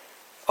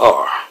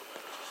are.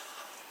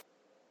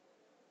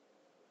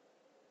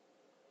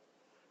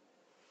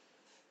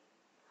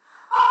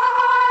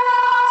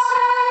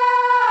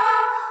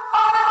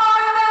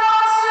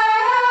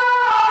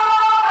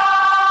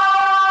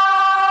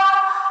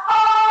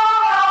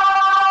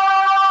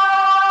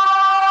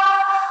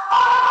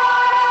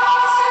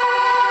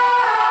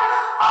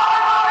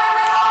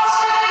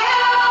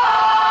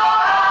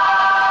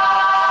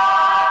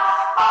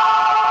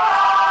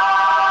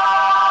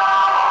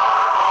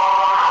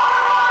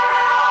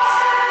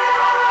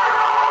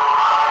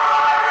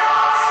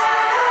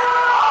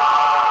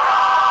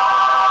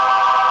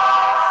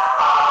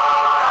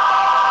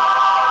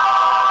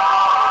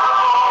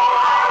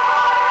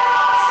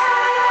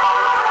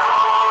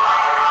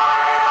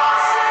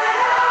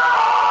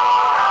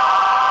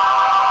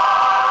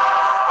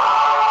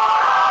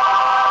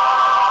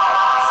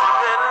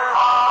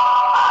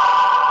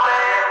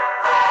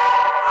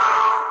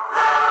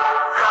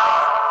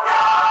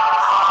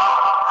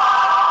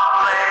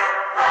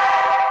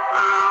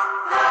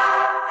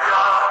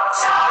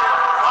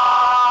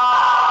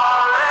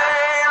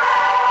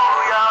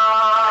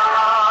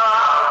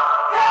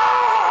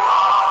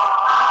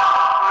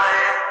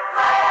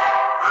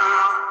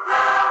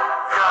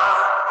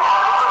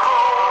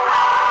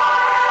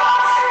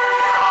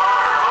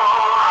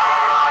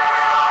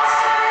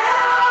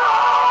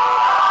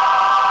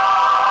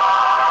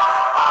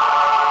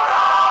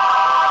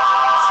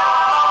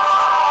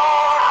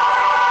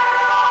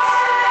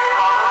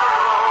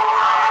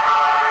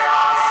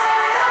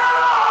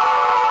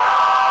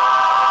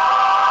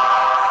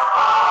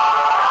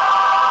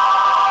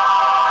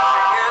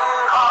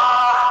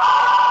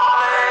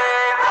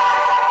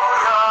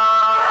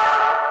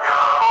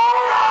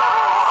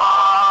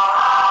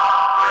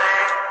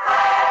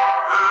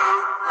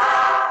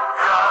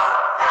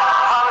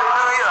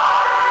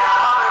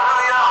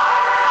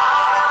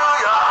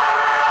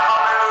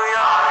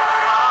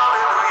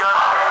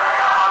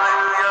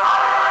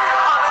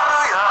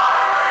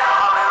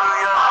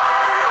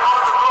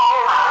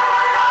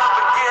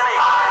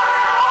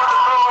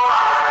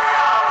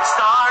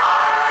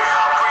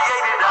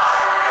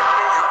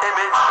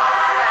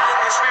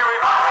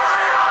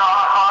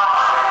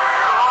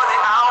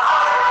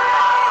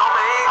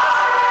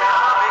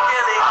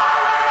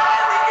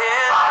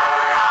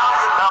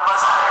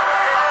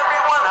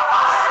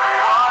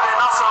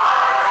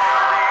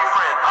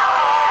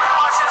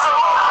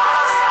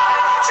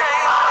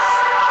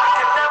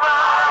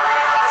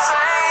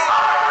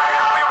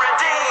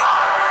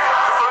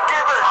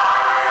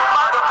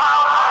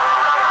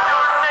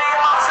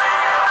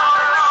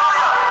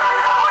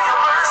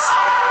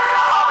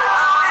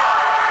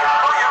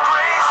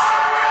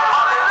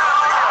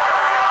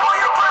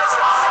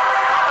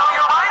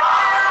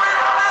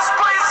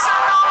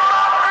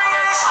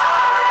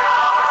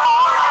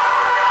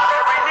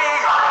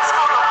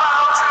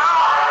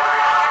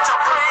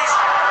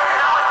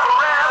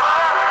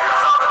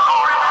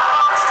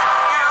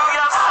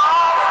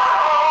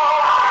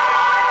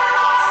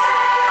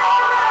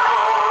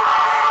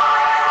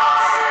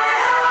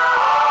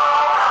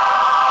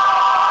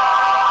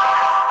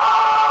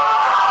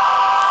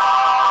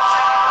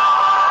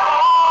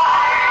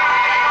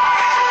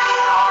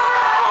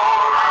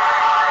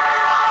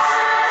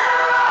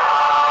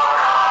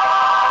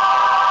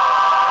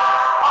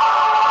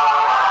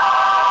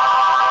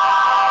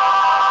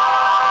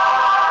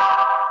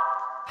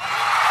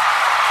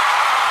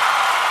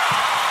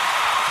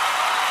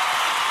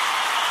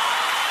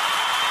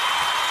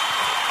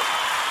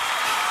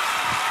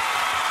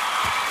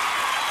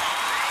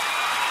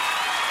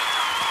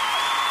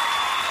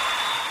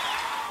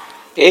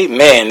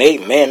 Amen,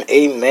 amen,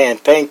 amen.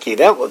 Thank you.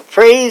 That was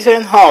praise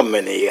and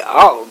harmony.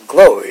 All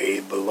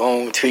glory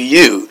belong to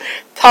you.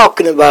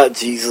 Talking about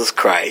Jesus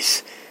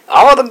Christ.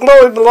 All the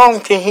glory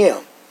belongs to Him.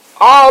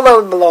 All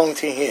of it belongs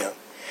to Him.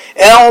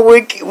 And all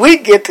we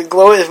get the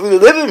glory if we're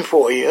living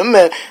for Him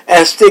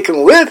and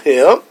sticking with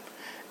Him.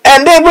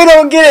 And then we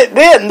don't get it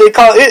then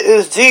because it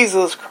is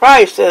Jesus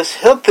Christ that's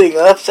helping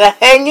us to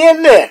hang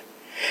in there.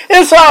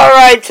 It's all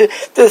right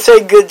to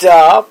say good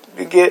job,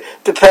 to get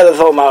the pedals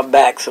on my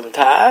back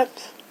sometimes.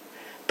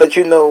 But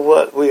you know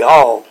what? We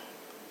all,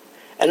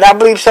 and I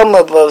believe some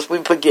of us, we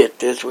forget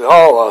this, we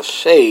all are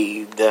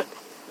saved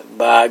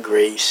by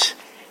grace.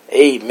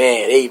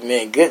 Amen,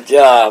 amen. Good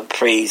job,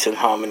 praise and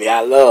harmony.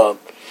 I love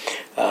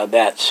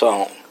that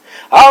song.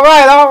 All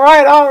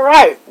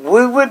right.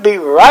 We will be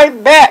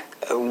right back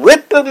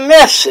with the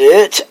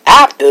message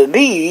after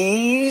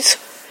these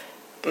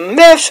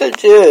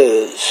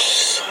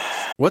messages.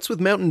 What's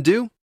with Mountain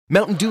Dew?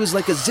 Mountain Dew is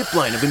like a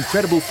zipline of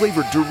incredible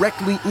flavor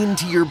directly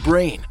into your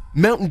brain.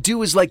 Mountain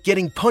Dew is like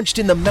getting punched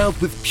in the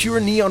mouth with pure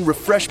neon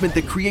refreshment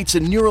that creates a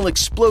neural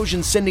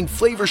explosion, sending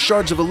flavor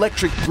shards of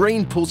electric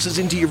brain pulses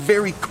into your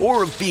very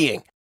core of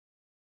being.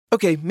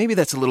 Okay, maybe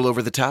that's a little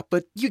over the top,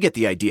 but you get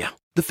the idea.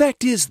 The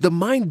fact is, the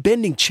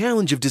mind-bending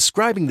challenge of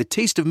describing the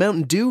taste of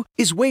Mountain Dew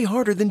is way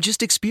harder than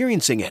just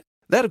experiencing it.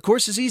 That, of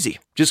course, is easy.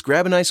 Just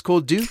grab an ice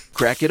cold Dew,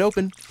 crack it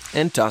open,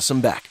 and toss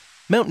them back.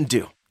 Mountain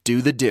Dew.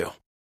 Do the Dew.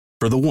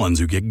 For the ones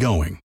who get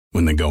going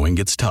when the going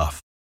gets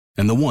tough,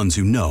 and the ones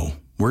who know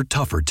we're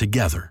tougher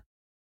together.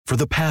 For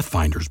the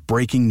Pathfinders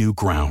breaking new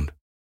ground,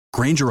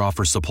 Grainger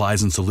offers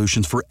supplies and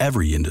solutions for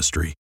every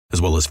industry,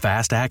 as well as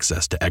fast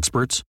access to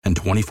experts and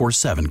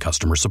 24/7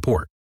 customer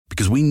support.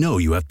 Because we know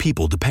you have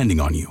people depending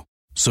on you,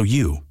 so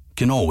you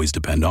can always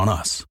depend on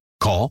us.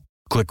 Call,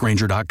 click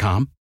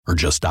Grainger.com, or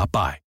just stop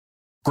by.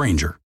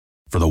 Grainger,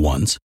 for the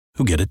ones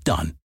who get it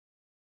done.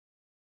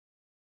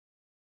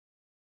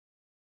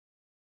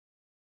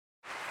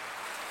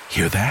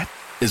 Hear that?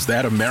 Is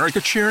that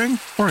America cheering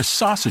or a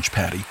sausage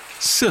patty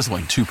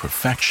sizzling to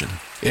perfection?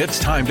 It's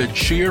time to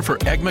cheer for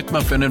Egg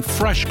McMuffin and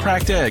fresh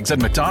cracked eggs at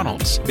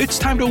McDonald's. It's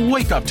time to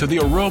wake up to the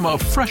aroma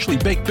of freshly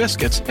baked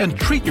biscuits and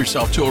treat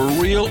yourself to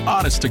a real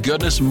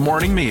honest-to-goodness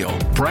morning meal.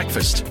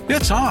 Breakfast,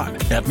 it's on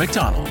at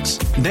McDonald's.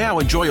 Now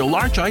enjoy a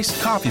large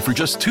iced coffee for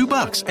just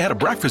 $2. Add a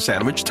breakfast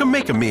sandwich to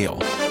make a meal.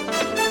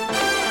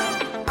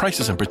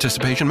 Prices and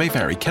participation may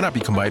vary. Cannot be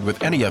combined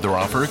with any other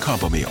offer or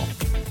combo meal.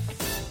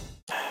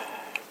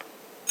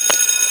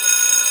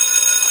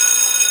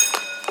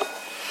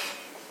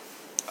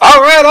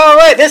 All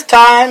right. It's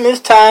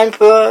time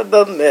for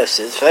the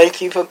message. Thank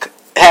you for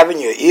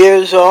having your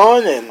ears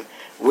on, and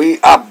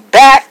we are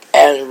back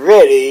and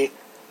ready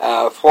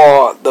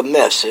for the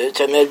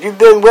message. And if you've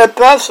been with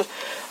us,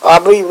 I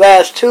believe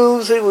last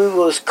Tuesday we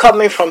was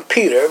coming from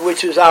Peter,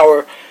 which is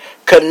our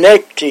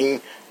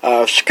connecting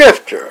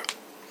scripture.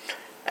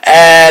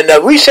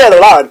 And we said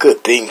a lot of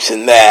good things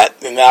in that,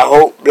 and I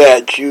hope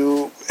that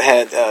you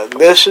had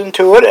listened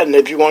to it. And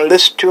if you want to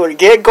listen to it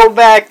again, go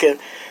back and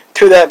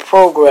to that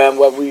program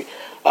that we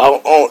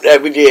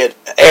did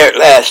aired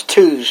last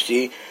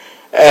Tuesday,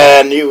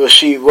 and you will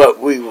see what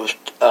we was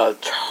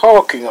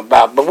talking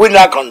about. But we're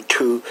not going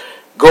to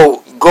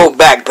go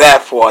back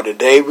that far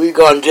today. We're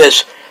going to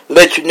just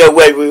let you know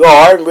where we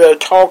are, and we're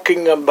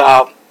talking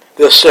about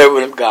the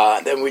servant of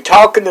God, and we're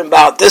talking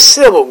about the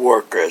civil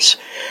workers,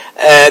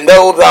 and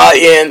those are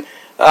in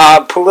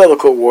our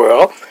political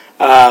world,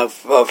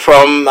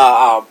 from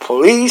our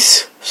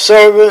police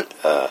servant,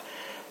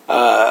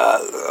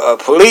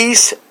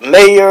 police,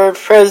 mayor,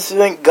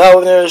 president,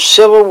 governors,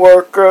 civil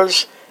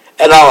workers,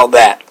 and all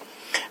that.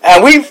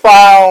 And we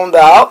found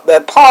out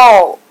that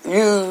Paul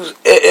used,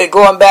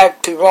 going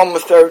back to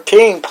Romans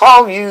 13,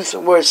 Paul used the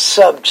word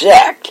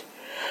subject,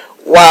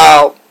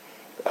 while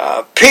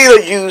Peter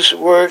used the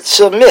word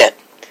submit.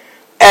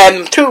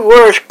 And the two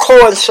words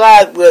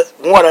coincide with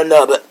one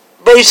another.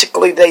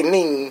 Basically, they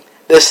mean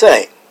the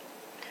same.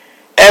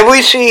 And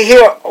we see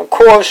here, of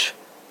course,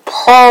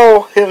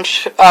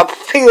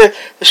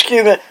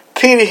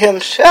 Peter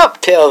himself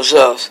tells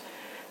us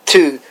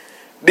to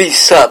be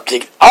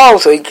subject.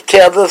 Also, he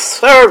tells the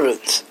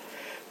servants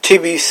to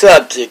be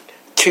subject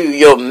to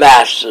your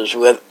masters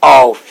with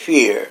all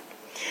fear.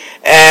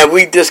 And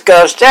we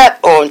discussed that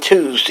on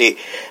Tuesday.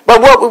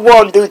 But what we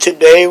want to do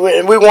today,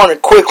 and we want to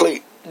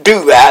quickly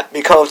do that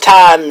because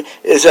time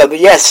is of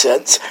the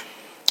essence,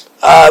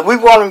 we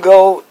want to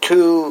go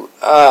to,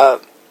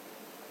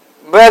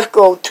 let's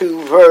go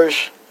to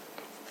verse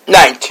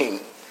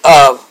 19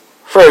 of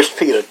 1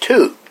 Peter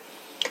 2.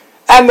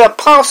 And the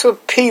Apostle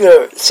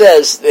Peter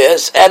says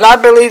this, and I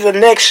believe the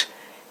next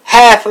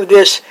half of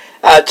this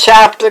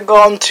chapter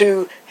going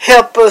to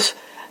help us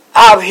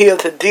out here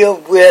to deal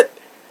with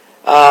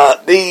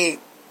the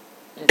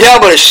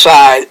devilish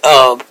side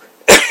of,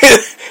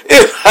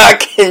 if I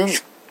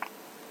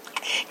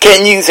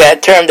can use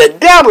that term, the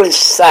devilish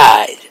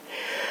side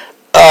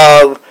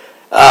of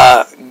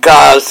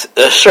God's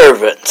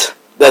servant,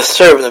 the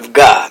servant of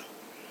God.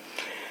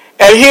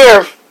 And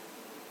here,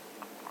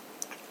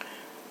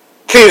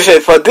 Peter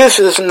said, for this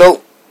is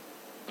no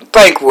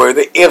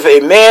thankworthy if a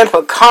man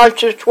for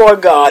conscience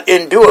toward God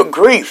endure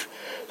grief,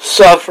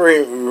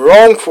 suffering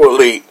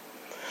wrongfully.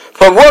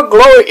 For what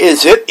glory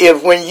is it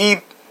if when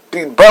ye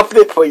be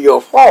buffeted for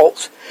your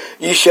faults,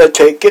 ye shall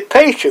take it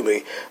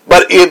patiently?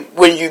 But if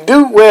when you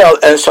do well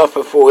and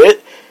suffer for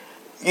it,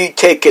 ye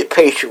take it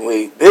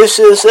patiently. This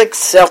is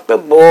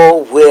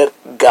acceptable with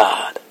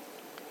God.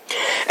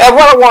 And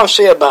what I want to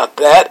say about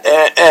that,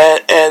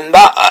 and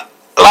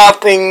a lot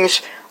of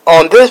things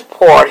on this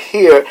part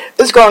here,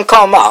 is going to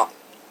come out.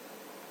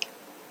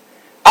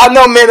 I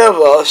know many of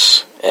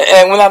us,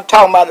 and when I'm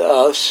talking about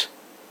us,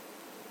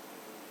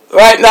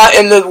 right now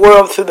in this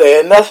world today,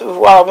 and that's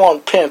what I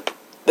want to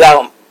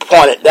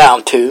point it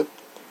down to,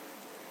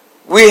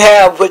 we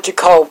have what you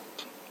call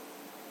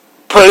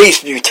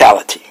police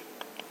brutality.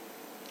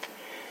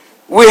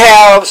 We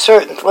have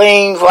certain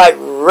things like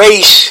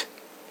race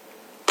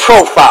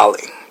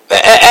profiling.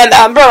 And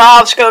I'm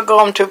just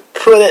going to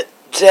put it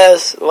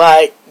just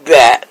like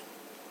that.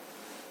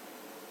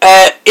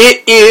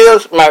 It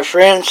is, my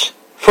friends,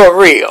 for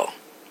real.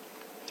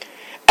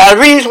 And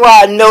the reason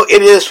why I know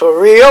it is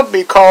for real,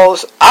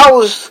 because I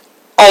was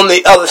on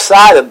the other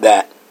side of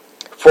that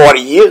 40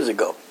 years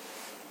ago.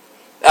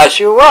 I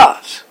sure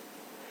was.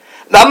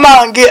 Now, I'm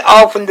not going to get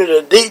off into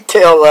the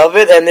detail of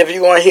it, and if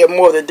you want to hear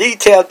more of the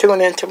detail,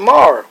 tune in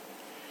tomorrow.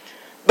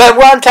 But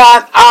one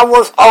time, I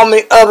was on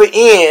the other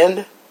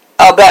end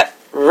of that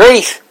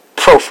race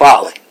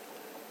profiling.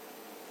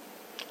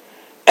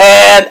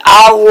 And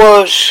I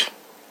was,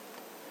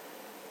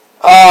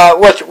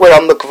 what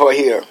I'm looking for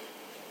here?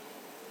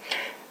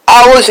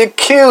 I was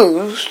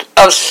accused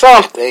of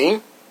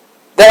something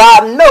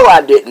that I know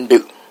I didn't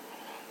do.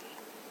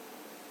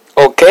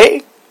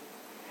 Okay?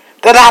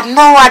 That I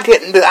know I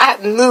didn't do. I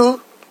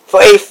knew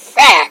for a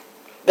fact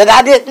that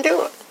I didn't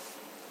do it.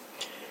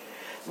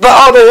 But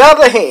on the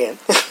other hand,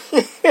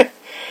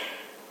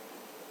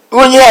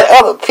 when you had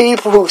other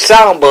people who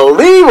sound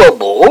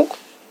believable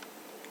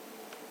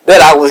that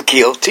I was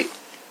guilty,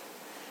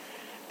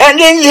 and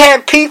then you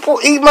had people,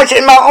 even much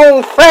in my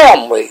own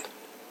family,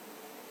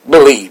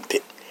 believed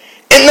it.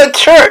 In the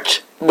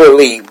church,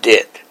 believed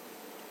it.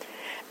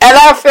 And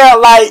I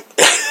felt like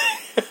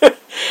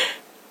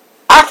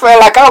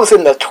I was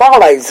in the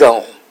twilight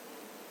zone.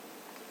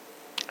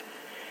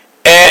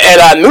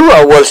 And I knew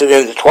I wasn't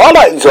in the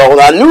twilight zone.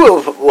 I knew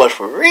it was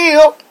for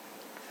real.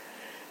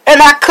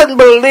 And I couldn't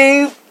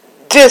believe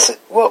this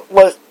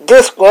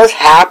was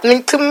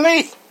happening to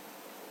me.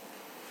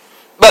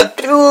 But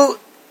through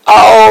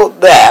all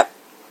that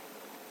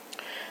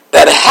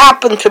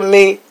happened to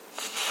me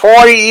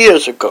 40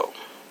 years ago.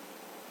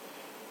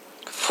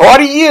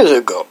 40 years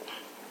ago.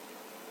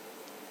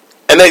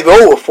 And maybe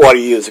over 40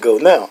 years ago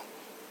now.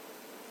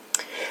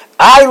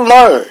 I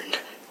learned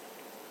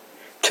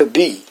to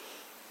be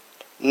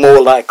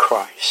more like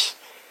Christ.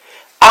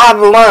 I've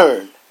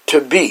learned to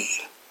be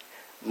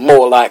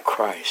more like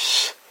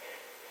Christ.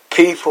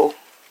 People,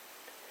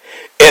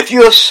 if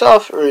you're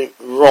suffering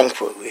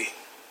wrongfully,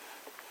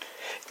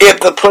 if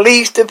the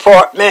police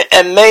department,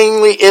 and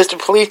mainly it's the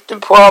police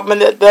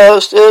department that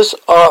does this,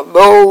 or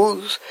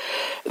those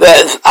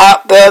that is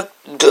out there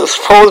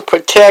supposed to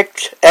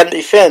protect and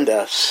defend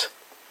us,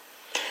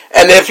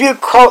 and if you're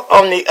caught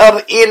on the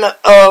other end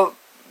of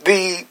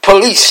the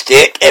police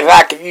stick, if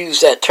I could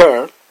use that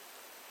term,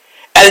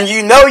 and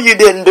you know you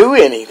didn't do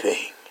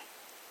anything.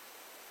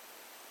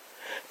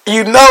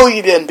 You know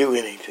you didn't do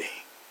anything.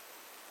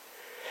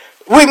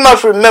 We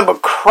must remember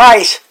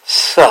Christ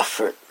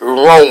suffered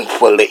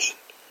wrongfully.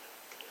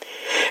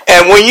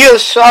 And when you're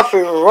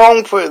suffering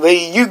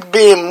wrongfully, you're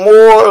being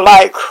more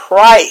like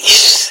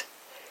Christ.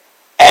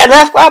 And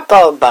that's what I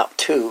thought about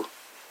too.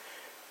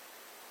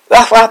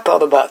 That's what I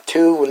thought about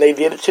too when they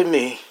did it to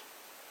me.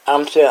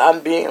 I'm saying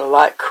I'm being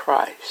like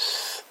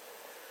Christ.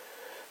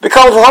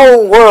 Because the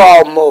whole world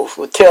almost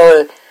was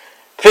telling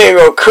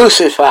Pharaoh,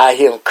 crucify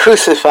him,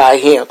 crucify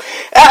him.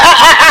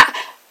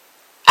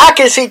 I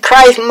can see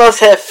Christ must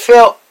have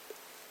felt,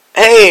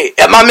 hey,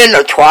 am I in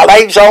the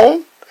twilight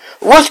zone?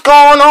 What's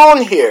going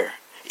on here?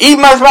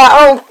 Even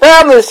my own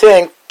family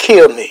saying,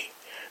 kill me.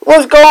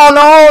 What's going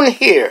on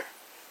here?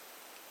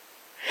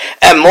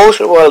 And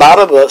a lot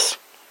of us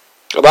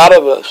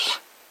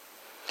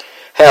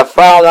have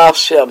found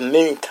ourselves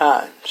many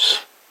times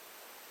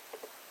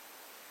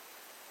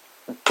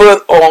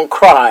put on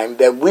crime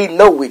that we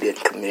know we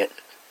didn't commit.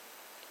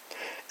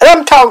 And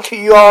I'm talking to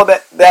you all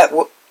that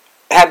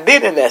have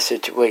been in that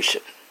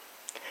situation.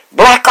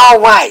 Black or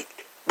white.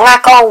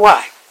 Black or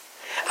white.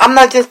 I'm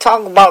not just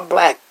talking about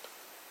black.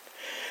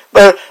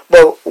 But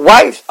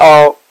whites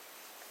are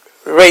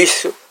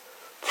race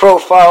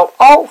profile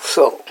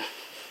also.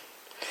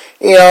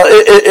 You know,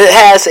 it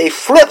has a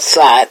flip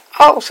side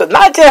also.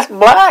 Not just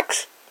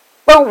blacks,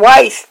 but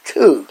whites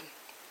too.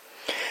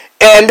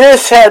 And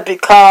this has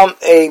become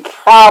a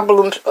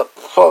problem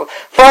for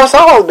us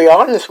all, to be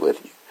honest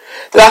with you.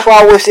 That's why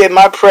I always say in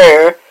my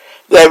prayer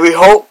that we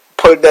hope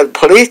the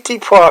police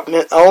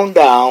department on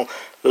down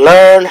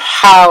learn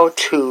how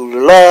to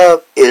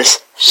love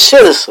its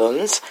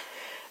citizens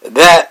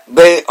that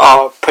they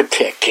are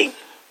protecting.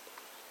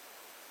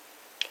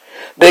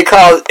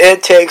 Because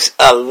it takes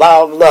a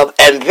lot of love,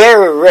 and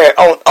very rare,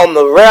 on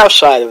the rare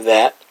side of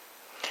that,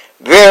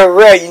 very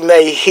rare you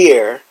may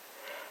hear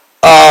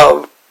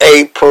of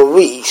a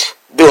police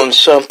doing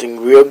something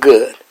real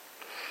good.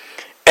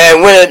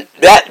 And when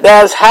that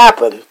does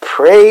happen,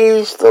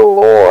 praise the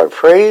Lord,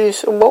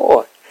 praise the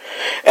Lord.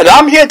 And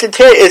I'm here to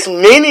tell you, as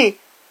many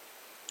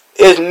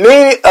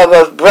of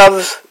us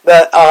brothers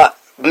that are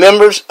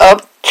members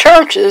of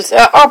churches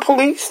that are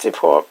police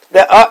department,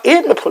 that are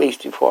in the police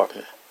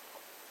department.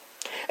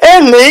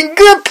 And many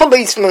good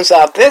policemen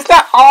out there. It's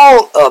not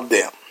all of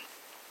them.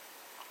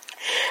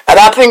 And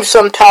I think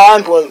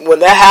sometimes when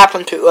that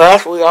happens to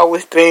us, we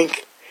always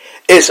think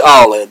it's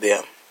all of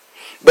them.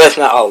 But it's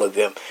not all of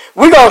them.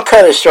 We're going to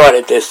cut it short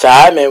at this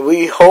time, and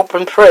we hope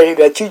and pray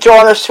that you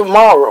join us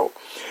tomorrow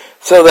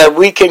so that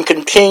we can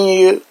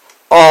continue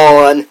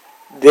on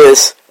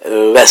this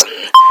lesson.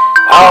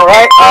 All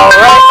right.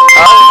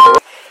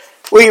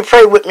 Will you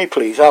pray with me,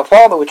 please? Our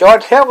Father, which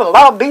art in heaven,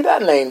 hallowed be thy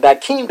name. Thy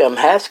kingdom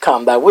has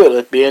come. Thy will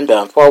is being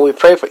done. Father, we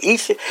pray for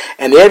each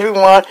and every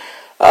one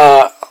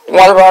of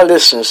our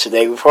listeners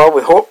today. Father,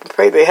 we hope and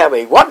pray they have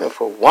a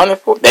wonderful,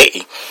 wonderful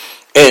day.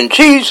 In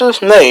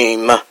Jesus'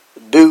 name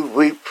do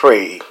we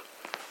pray.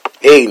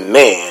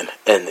 Amen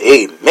and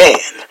amen.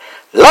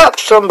 Love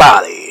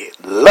somebody.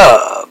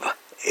 Love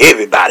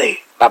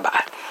everybody.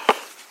 Bye-bye.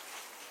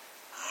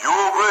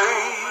 Your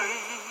grace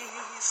and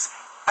mercy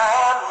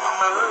brought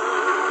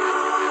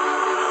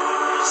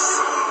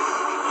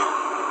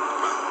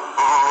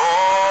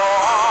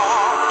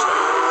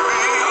me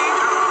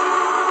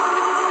through.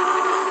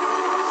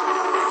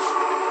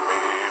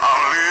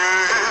 I'm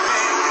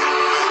living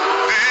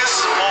this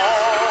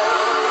moment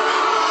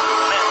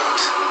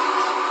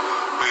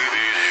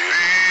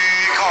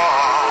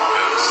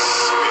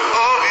because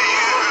of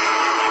you,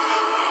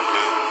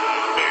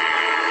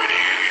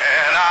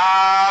 and I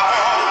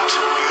want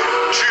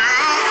to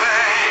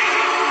thank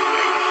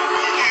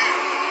you.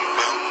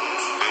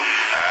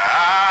 I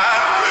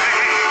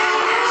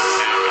praise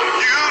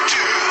you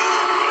too.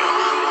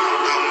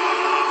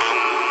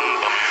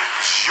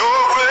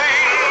 Your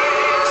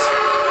grace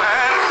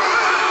and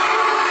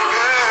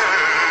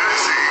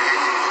mercy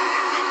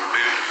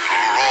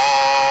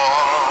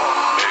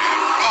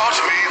brought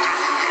me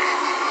through.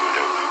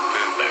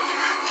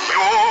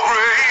 Your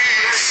grace.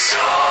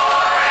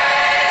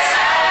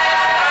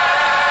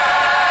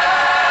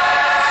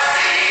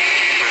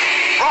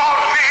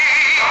 Brought me.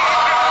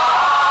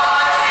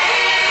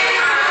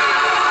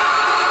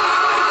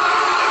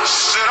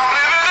 Said I'm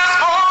living this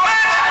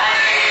moment.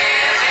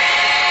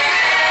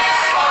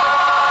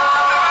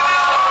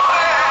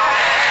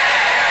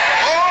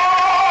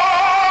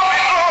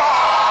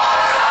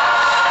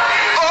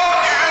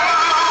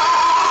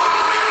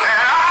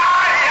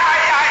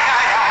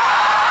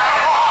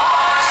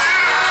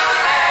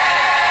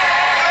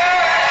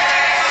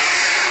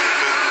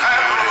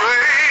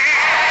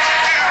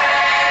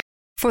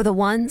 For the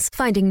ones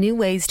finding new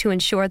ways to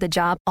ensure the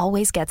job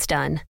always gets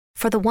done.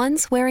 For the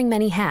ones wearing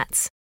many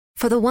hats.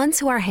 For the ones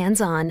who are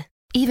hands-on,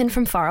 even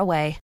from far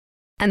away.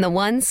 And the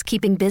ones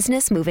keeping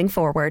business moving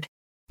forward.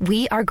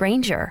 We are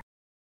Grainger,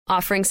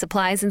 offering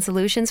supplies and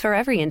solutions for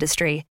every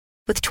industry,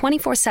 with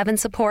 24/7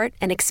 support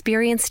and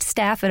experienced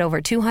staff at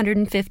over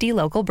 250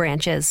 local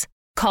branches.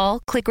 Call,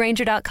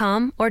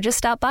 clickgrainger.com, or just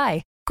stop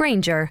by.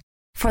 Grainger,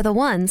 for the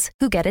ones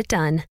who get it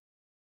done.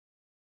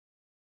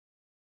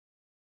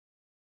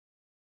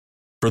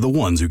 For the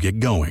ones who get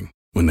going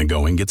when the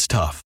going gets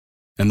tough.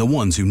 And the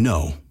ones who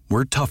know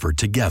we're tougher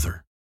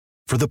together.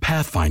 For the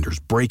Pathfinders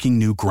breaking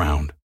new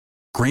ground.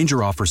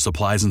 Grainger offers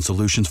supplies and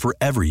solutions for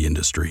every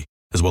industry,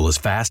 as well as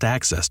fast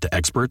access to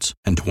experts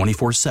and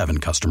 24/7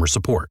 customer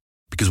support.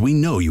 Because we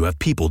know you have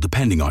people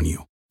depending on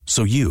you.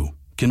 So you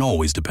can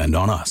always depend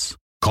on us.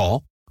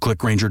 Call,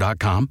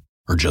 clickgrainger.com,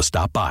 or just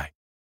stop by.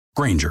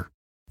 Grainger,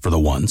 for the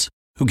ones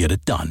who get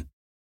it done.